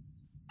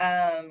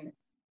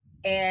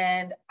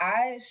 And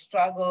I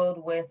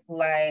struggled with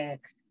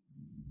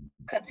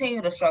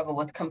continue to struggle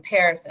with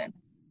comparison,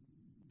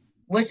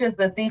 which is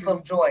the thief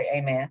of joy,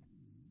 amen.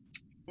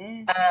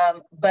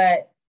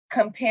 But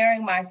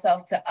comparing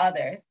myself to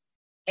others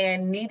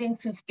and needing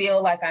to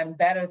feel like I'm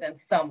better than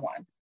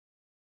someone.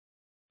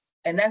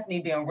 And that's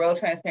me being real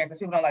transparent, because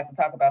people don't like to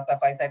talk about stuff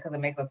like that because it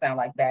makes us sound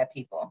like bad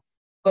people.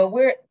 But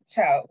we're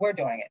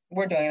doing it.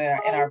 We're doing it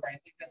in our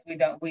brains, because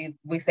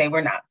we say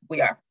we're not.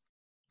 We are.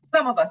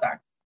 Some of us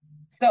are.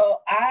 So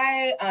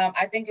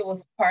I think it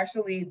was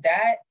partially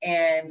that,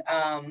 and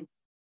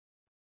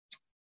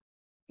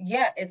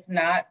it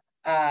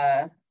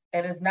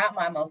is not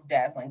my most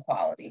dazzling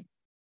quality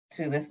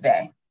to this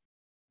day.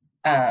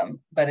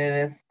 But it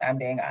is, I'm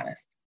being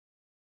honest.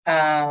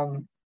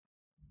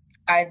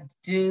 I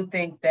do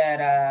think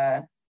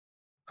that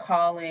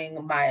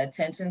calling my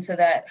attention to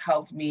that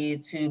helped me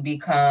to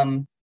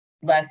become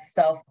less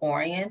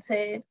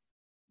self-oriented,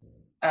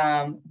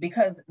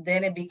 because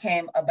then it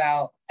became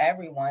about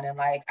everyone. And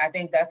like, I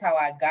think that's how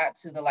I got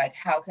to the, like,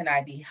 how can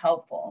I be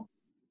helpful?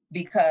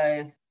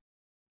 Because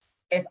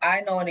if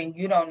I know it and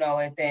you don't know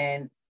it,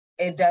 then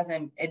it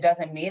doesn't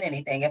mean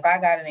anything. If I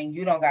got it and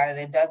you don't got it,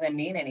 it doesn't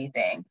mean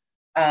anything.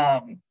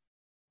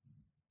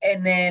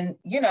 And then,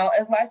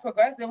 as life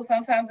progressed, it was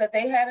sometimes that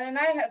they had it and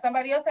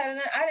somebody else had it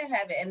and I didn't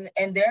have it.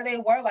 And there they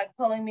were, like,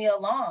 pulling me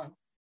along.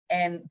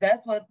 And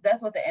that's what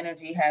the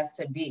energy has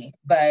to be.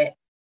 But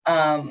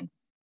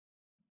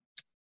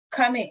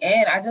coming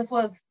in, I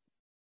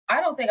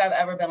don't think I've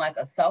ever been like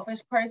a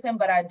selfish person,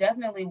 but I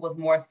definitely was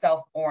more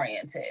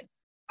self-oriented.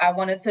 I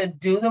wanted to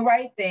do the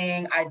right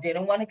thing. I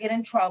didn't want to get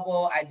in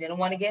trouble. I didn't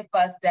want to get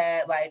fussed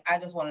at. Like, I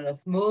just wanted a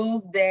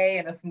smooth day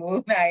and a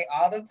smooth night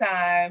all the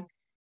time.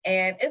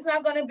 And it's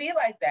not going to be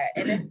like that.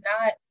 And it's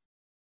not,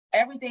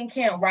 everything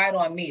can't ride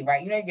on me,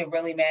 right? You get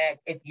really mad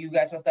if you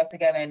got your stuff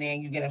together and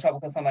then you get in trouble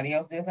because somebody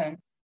else did something.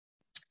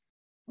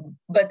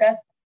 But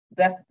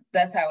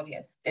that's how it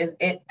is.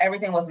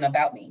 Everything wasn't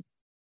about me.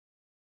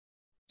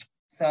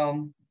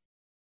 So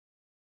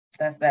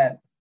that's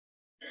that.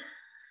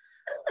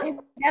 And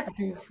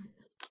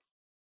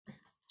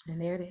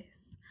there it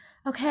is.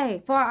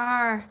 Okay, for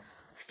our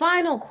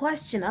final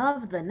question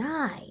of the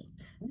night.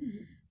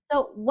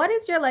 So what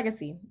is your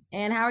legacy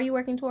and how are you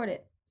working toward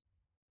it?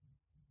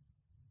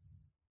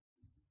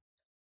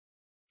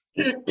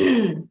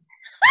 I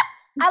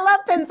love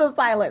pencil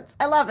silence.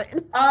 I love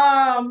it.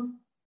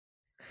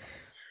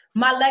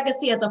 My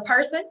legacy as a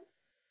person.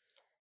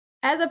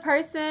 As a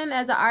person,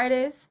 as an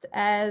artist,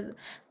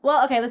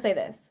 let's say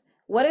this.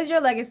 What is your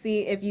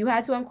legacy if you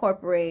had to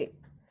incorporate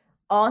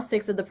all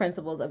 6 of the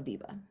principles of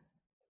diva?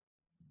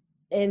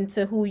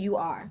 into who you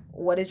are?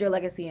 What is your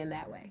legacy in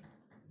that way?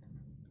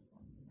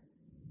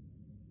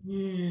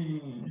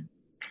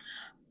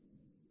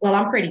 Well,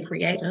 I'm pretty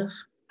creative.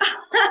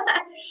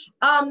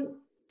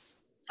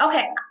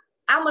 Okay,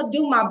 I'm gonna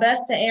do my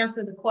best to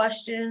answer the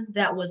question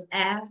that was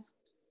asked,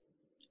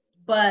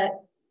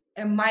 but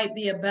it might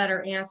be a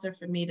better answer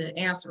for me to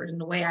answer it in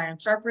the way I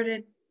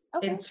interpreted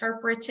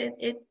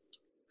it.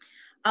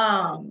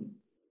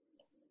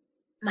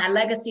 My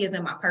legacy is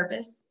in my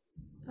purpose.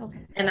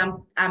 Okay. And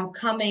I'm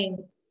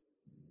coming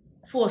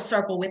full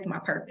circle with my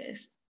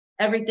purpose.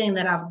 Everything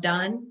that I've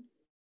done,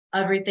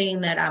 everything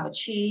that I've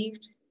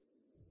achieved,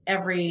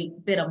 every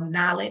bit of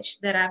knowledge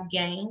that I've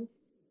gained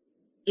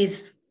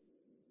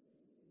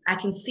I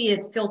can see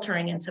it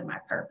filtering into my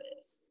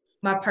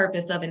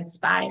purpose of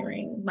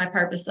inspiring, my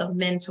purpose of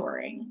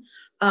mentoring,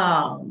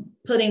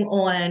 putting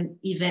on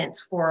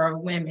events for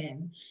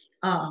women.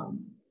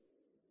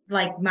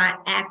 Like my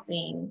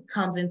acting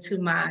comes into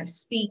my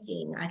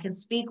speaking. I can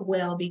speak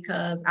well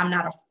because I'm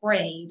not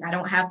afraid. I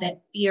don't have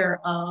that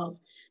fear of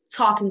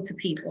talking to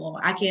people.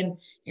 And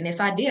if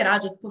I did, I'll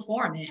just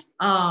perform it.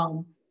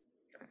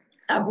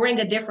 I bring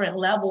a different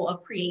level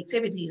of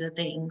creativity to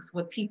things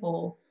with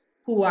people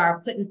who are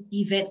putting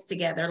events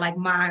together. Like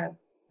my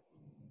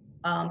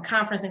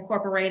conference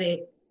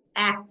incorporated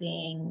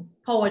acting,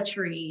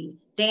 poetry,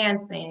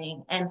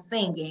 dancing, and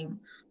singing,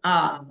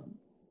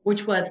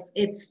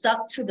 it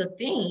stuck to the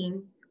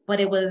theme,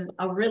 but it was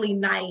a really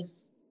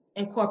nice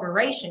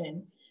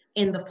incorporation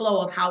in the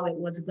flow of how it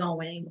was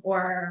going,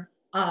 or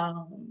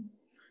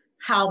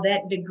how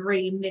that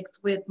degree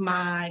mixed with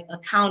my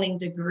accounting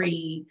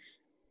degree.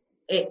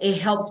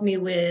 It helps me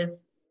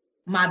with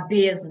my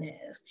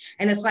business.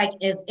 And it's like,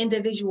 as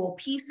individual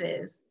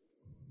pieces,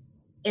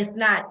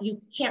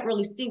 you can't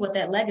really see what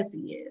that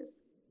legacy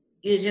is.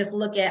 You just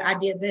look at, I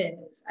did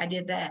this, I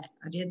did that,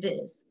 I did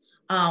this.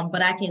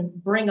 But I can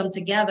bring them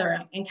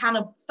together and kind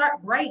of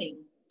start braiding.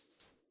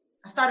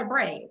 I started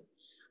braid.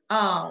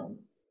 And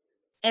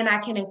I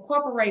can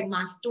incorporate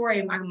my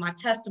story, my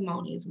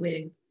testimonies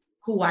with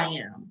who I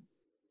am.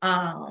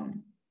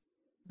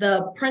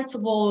 The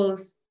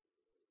principles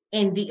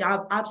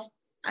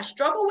I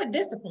struggle with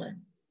discipline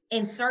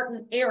in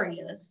certain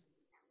areas.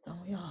 Oh,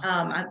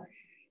 yeah.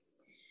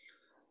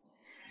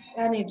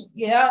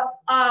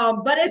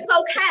 But it's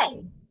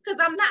okay because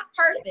I'm not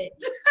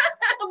perfect.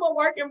 I'm a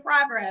work in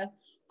progress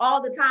all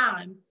the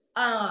time.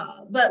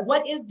 But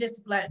what is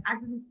discipline? I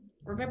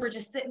remember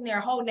just sitting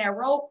there holding that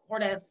rope or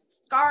that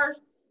scarf.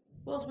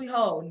 What was we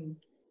holding?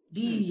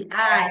 DISCIPLIE.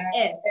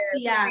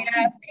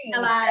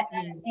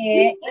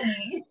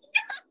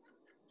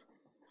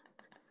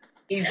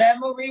 Yvette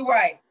Marie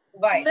Wright.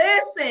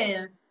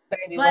 Listen,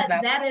 baby, but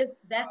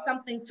that's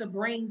something to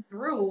bring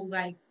through.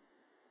 Like,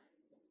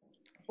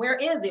 where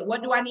is it?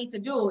 What do I need to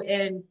do?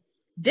 And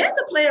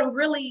discipline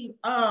really,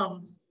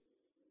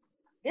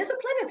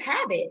 discipline is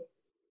habit.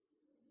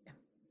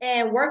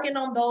 And working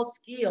on those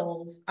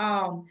skills.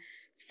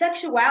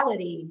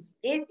 Sexuality,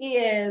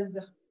 it's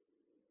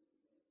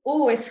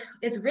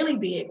really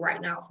big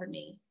right now for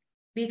me,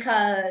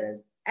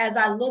 because as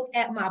I look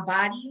at my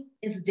body,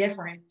 it's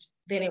different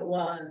than it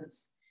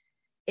was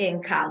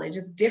in college.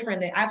 It's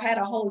different. I've had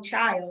a whole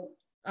child,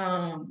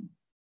 and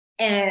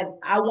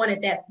I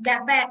wanted that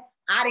snapback.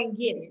 I didn't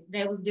get it.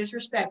 That was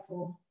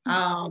disrespectful.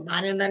 I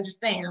didn't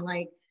understand.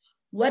 Like,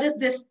 what is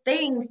this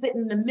thing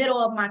sitting in the middle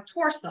of my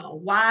torso?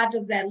 Why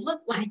does that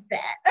look like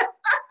that?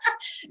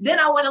 Then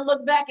I want to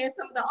look back at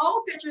some of the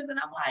old pictures and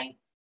I'm like,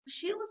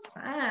 she was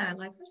fine.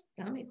 Like, her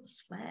stomach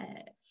was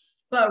flat.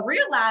 But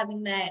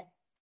realizing that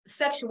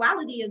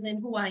sexuality is in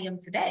who I am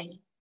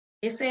today.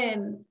 It's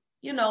in,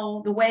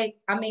 the way,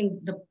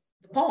 the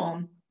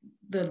poem,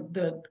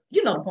 the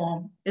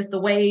poem. It's the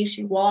way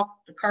she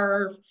walked, the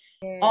curve,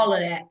 all of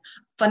that.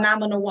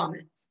 Phenomenal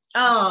woman.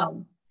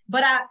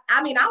 But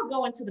I'll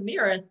go into the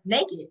mirror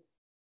naked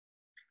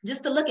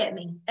just to look at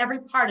me, every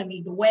part of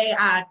me, the way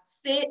I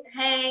sit,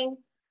 hang,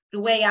 the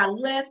way I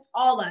lift,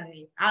 all of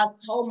it. I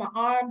hold my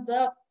arms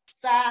up,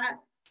 side.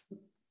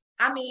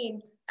 I'm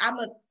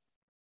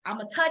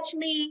a touch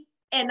me,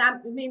 and I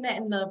mean that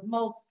in the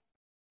most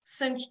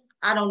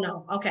I don't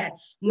know. Okay,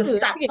 I'm gonna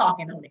stop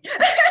talking on it.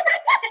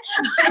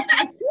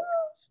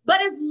 But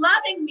it's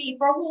loving me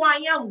for who I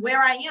am, where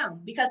I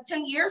am, because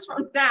 10 years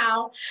from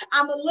now,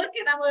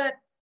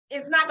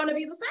 it's not going to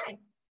be the same.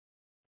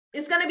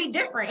 It's going to be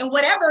different in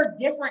whatever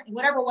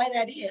way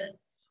that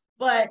is.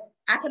 But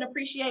I can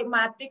appreciate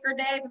my thicker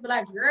days and be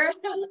like, girl,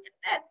 look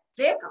at that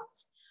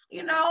thickness,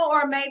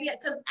 or maybe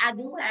because I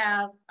do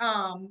have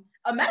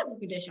a medical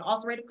condition,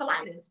 ulcerative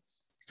colitis.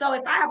 So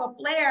if I have a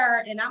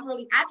flare and I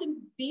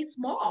can be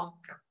small,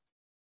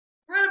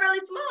 really, really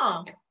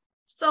small.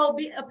 So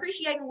be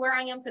appreciating where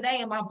I am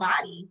today in my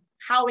body,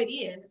 how it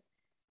is.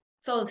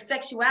 So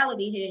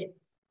sexuality hit.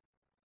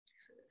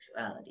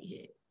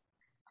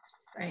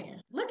 Saying,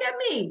 look at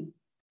me.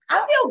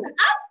 I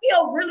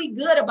feel really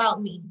good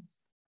about me.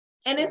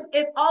 And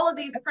it's all of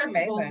these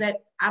principles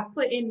that I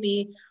put in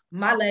me,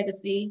 my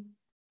legacy,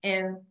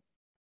 and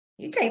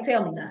you can't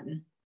tell me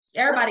nothing.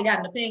 Everybody got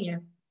an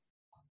opinion.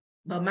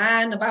 But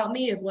mine about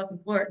me is what's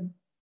important.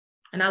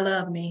 And I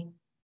love me.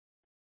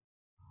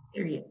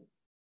 Period.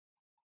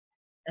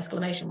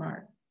 Exclamation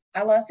mark.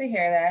 I love to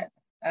hear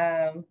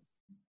that.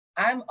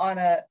 I'm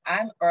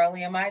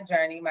early in my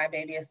journey. My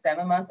baby is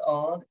 7 months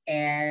old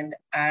and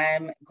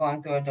I'm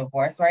going through a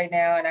divorce right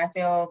now. And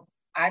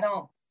I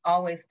don't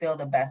always feel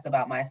the best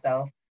about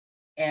myself.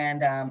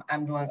 And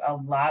I'm doing a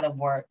lot of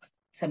work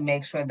to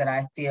make sure that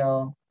I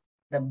feel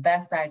the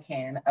best I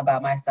can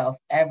about myself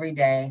every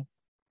day,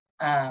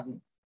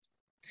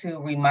 to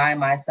remind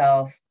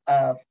myself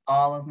of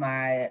all of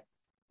my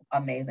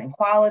amazing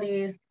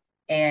qualities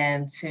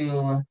and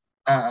to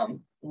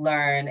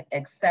learn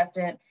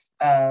acceptance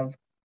of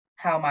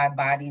how my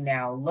body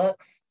now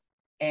looks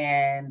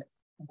and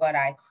what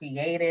I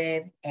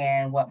created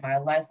and what my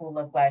life will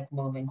look like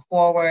moving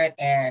forward.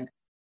 And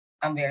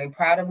I'm very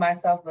proud of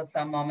myself, but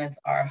some moments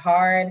are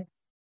hard.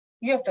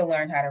 You have to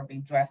learn how to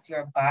redress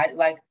your body.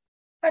 Like,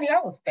 honey,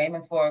 I was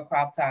famous for a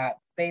crop top,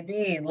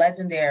 baby,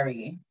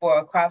 legendary for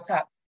a crop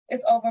top.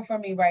 It's over for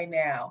me right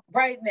now.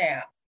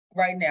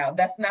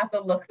 That's not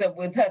the look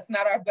that's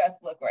not our best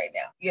look right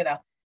now. You know,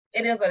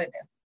 it is what it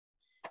is.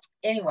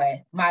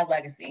 Anyway, my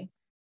legacy.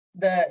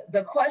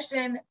 The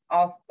question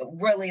also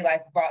really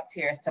like brought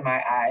tears to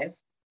my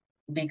eyes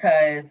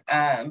because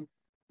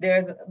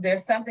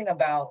there's something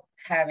about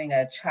having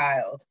a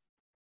child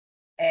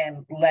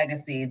and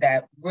legacy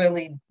that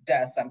really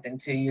does something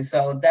to you.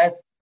 So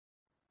that's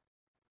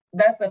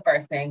the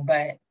first thing.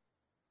 But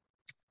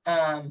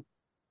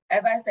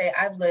as I say,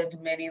 I've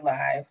lived many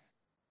lives,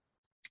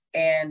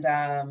 and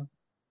I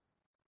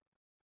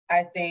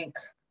think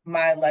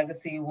my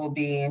legacy will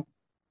be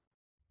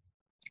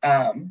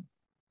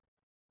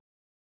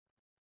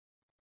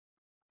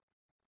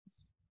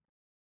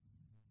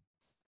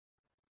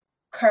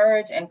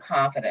courage and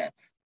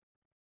confidence.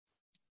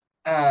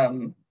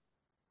 I've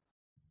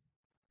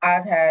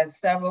had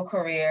several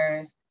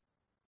careers,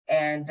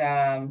 and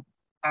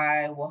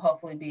I will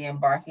hopefully be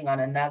embarking on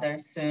another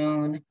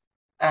soon.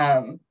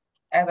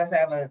 As I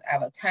said, I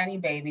have a tiny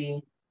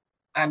baby.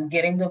 I'm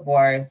getting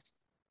divorced.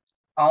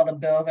 All the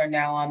bills are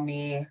now on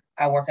me.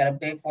 I work at a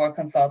Big Four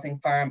consulting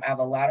firm. I have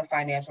a lot of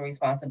financial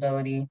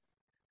responsibility.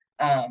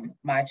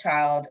 My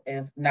child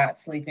is not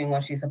sleeping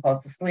when she's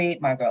supposed to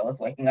sleep. My girl is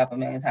waking up a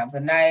million times a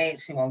night.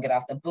 She won't get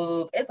off the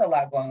boob. It's a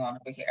lot going on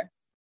over here.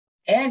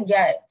 And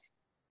yet,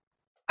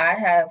 I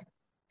have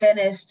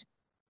finished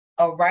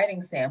a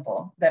writing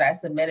sample that I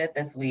submitted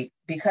this week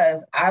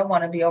because I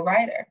want to be a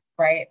writer,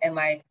 right? And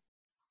like,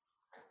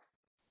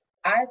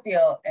 I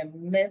feel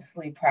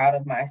immensely proud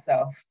of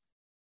myself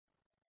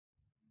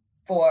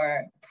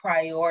for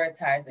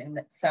prioritizing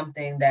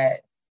something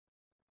that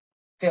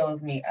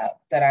fills me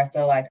up, that I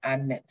feel like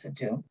I'm meant to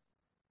do,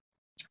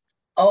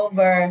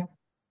 over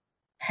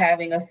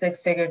having a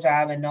 6-figure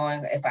job and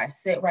knowing if I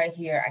sit right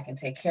here, I can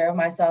take care of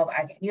myself.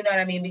 You know what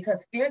I mean?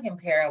 Because fear can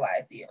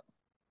paralyze you.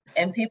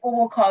 And people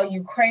will call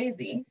you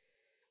crazy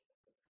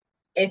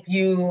if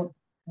you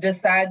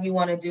decide you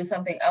want to do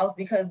something else,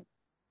 because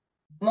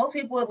most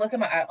people would look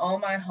at I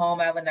own my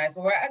home, I have a nice,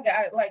 where I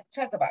got like,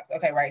 check the box.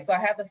 Okay, right. So I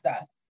have the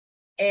stuff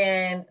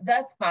and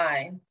that's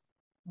fine.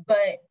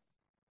 But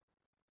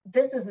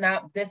this is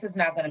not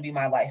going to be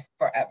my life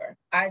forever.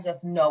 I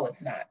just know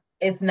it's not.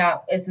 It's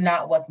not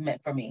what's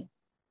meant for me.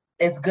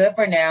 It's good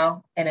for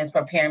now and it's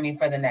preparing me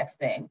for the next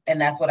thing. And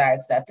that's what I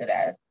accept it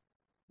as.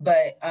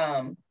 But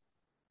I'm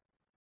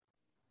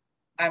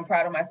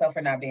proud of myself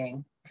for not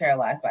being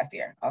paralyzed by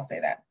fear. I'll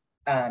say that.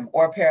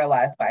 Or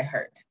paralyzed by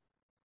hurt.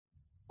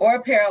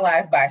 Or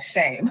paralyzed by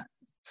shame.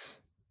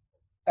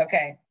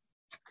 Okay.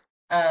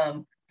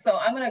 So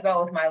I'm going to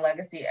go with my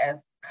legacy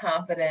as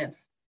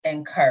confidence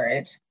and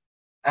courage.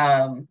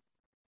 I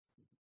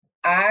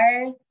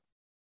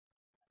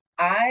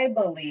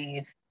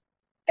believe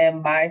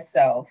in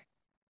myself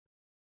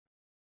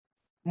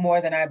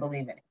more than I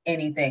believe in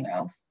anything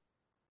else.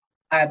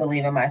 I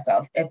believe in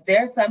myself. If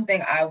there's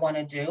something I want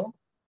to do,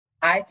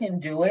 I can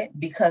do it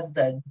because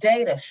the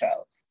data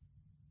shows.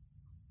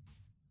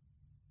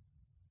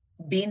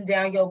 Beating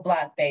down your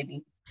block,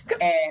 baby.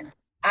 And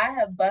I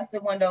have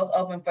busted windows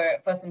open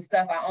for some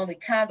stuff I only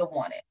kind of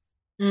wanted.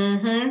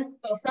 Mm-hmm.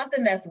 So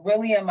something that's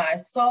really in my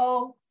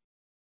soul,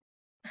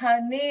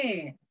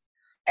 honey,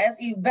 as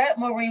Yvette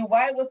Marie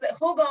White was said,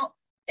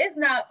 it's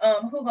not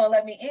who gonna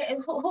let me in,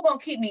 it's who gonna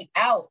keep me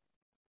out.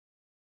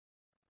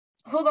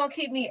 Who gonna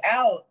keep me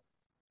out?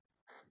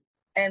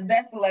 And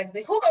that's the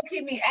legacy. Who gonna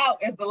keep me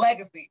out is the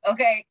legacy,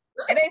 okay?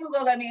 It ain't who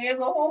gonna let me in,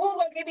 so who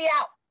gonna keep me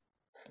out?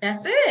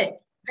 That's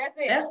it.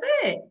 That's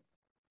it.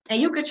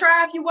 And you could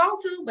try if you want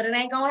to, but it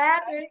ain't gonna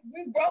happen.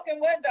 We've broken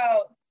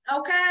windows.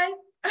 Okay.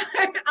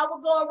 I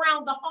would go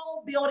around the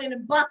whole building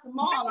and bust them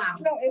all out.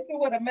 You know, if it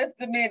would a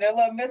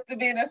little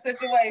misdemeanor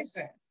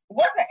situation.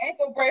 What's the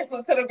ankle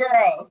bracelet to the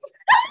girls?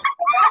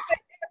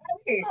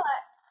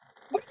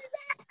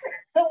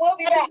 We'll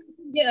be back.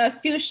 Get a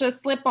fuchsia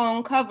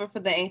slip-on cover for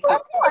the ankle.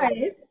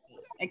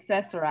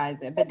 Accessorize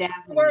it, but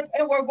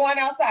we're going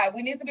outside.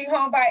 We need to be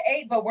home by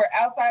 8, but we're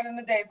outside in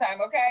the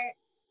daytime, okay?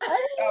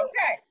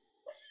 Okay.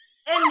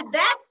 And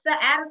that's the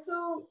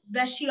attitude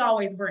that she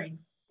always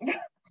brings.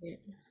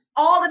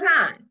 All the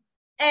time.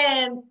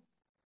 And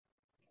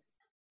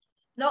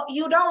no,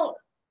 you don't.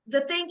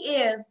 The thing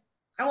is,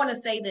 I want to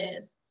say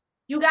this.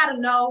 You got to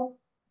know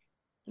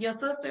your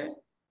sisters,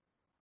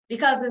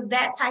 because it's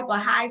that type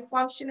of high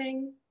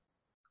functioning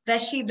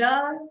that she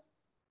does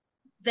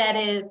that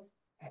is,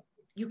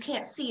 you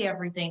can't see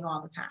everything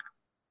all the time.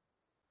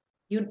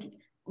 You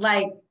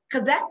like,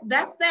 because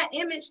that's that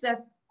image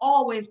that's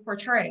always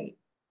portrayed.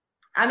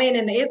 I mean,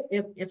 and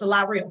it's a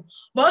lot real,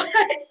 but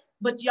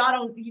y'all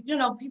don't,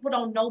 people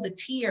don't know the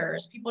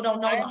tears. People don't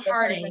know the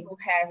heartache. Who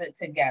has it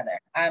together.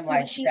 I'm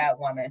like that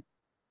woman.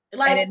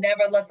 Like, and it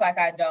never looks like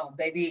I don't,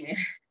 baby.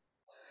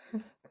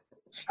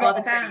 All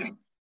the time.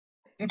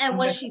 And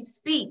when she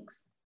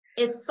speaks,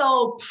 it's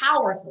so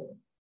powerful.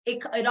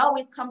 It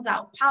always comes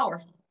out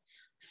powerful.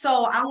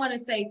 So I want to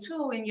say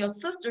too, in your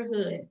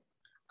sisterhood,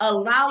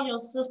 allow your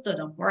sister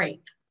to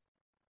break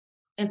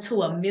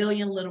into a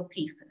million little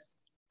pieces.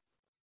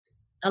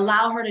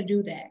 Allow her to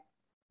do that,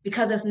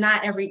 because it's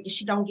not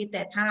she don't get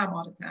that time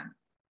all the time.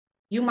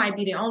 You might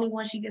be the only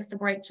one she gets to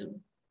break to.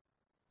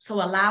 So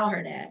allow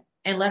her that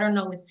and let her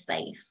know it's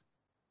safe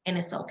and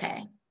it's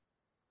okay.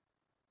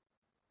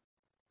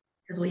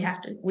 Because we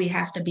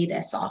have to be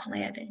that soft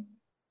landing.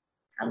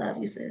 I love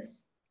you,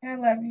 sis. I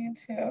love you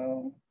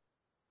too.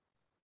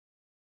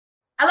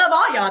 I love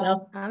all y'all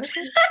though.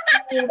 Honestly.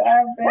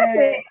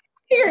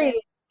 Period.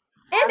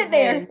 End it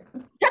there.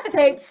 Cut the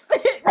tapes.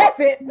 That's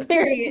it.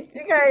 Period.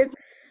 Because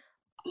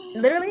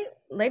literally,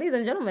 ladies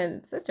and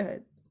gentlemen,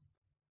 sisterhood.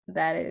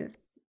 That is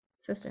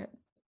sisterhood.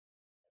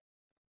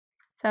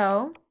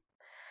 So,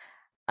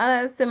 on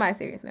a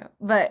semi-serious note,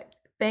 but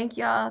thank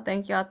y'all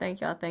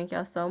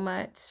so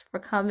much for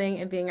coming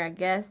and being our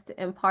guest,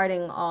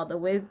 imparting all the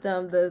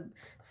wisdom, the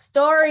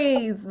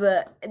stories,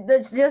 the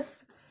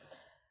just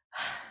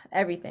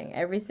everything,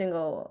 every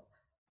single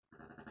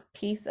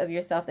piece of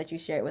yourself that you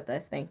shared with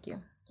us. Thank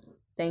you.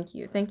 Thank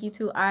you. Thank you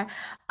to our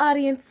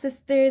audience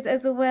sisters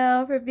as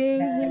well for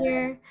being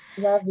here.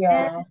 Love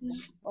y'all.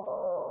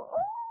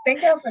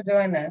 Thank y'all for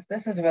doing this.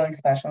 This is really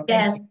special.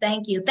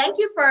 Thank you. Thank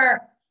you for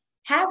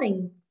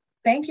having.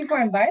 Thank you for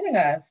inviting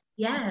us.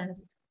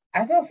 Yes.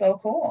 I feel so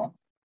cool.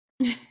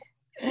 Oh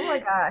my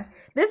gosh.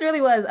 This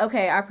really was,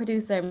 okay, our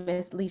producer,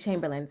 Miss Lee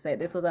Chamberlain, said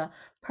this was a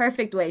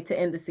perfect way to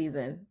end the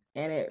season.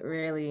 And it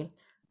really,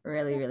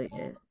 really, really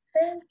is.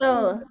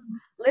 So,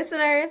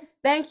 listeners,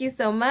 thank you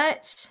so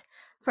much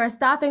for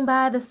stopping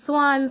by the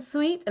Swan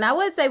Suite. And I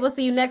would say we'll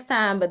see you next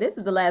time, but this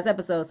is the last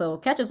episode, so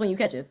catch us when you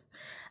catch us.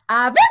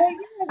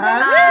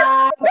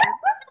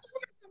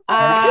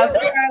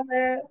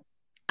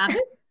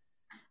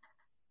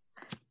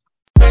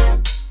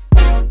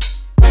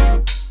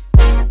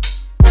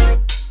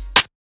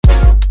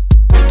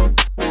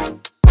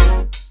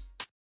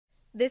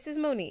 This is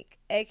Monique,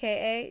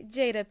 aka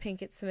Jada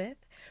Pinkett-Smith,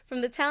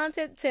 from the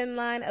Talented 10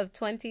 line of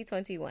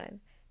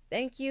 2021.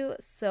 Thank you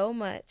so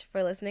much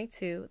for listening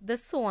to The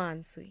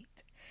Swan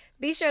Suite.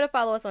 Be sure to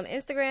follow us on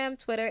Instagram,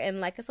 Twitter, and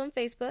like us on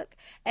Facebook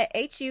at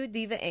HU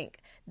Diva Inc.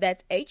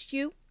 That's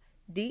HUDIVAINC.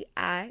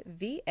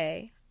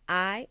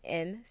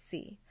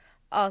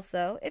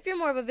 Also, if you're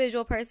more of a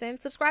visual person,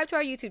 subscribe to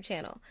our YouTube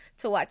channel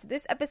to watch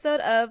this episode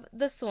of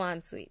The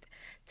Swan Suite.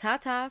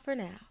 Ta-ta for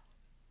now.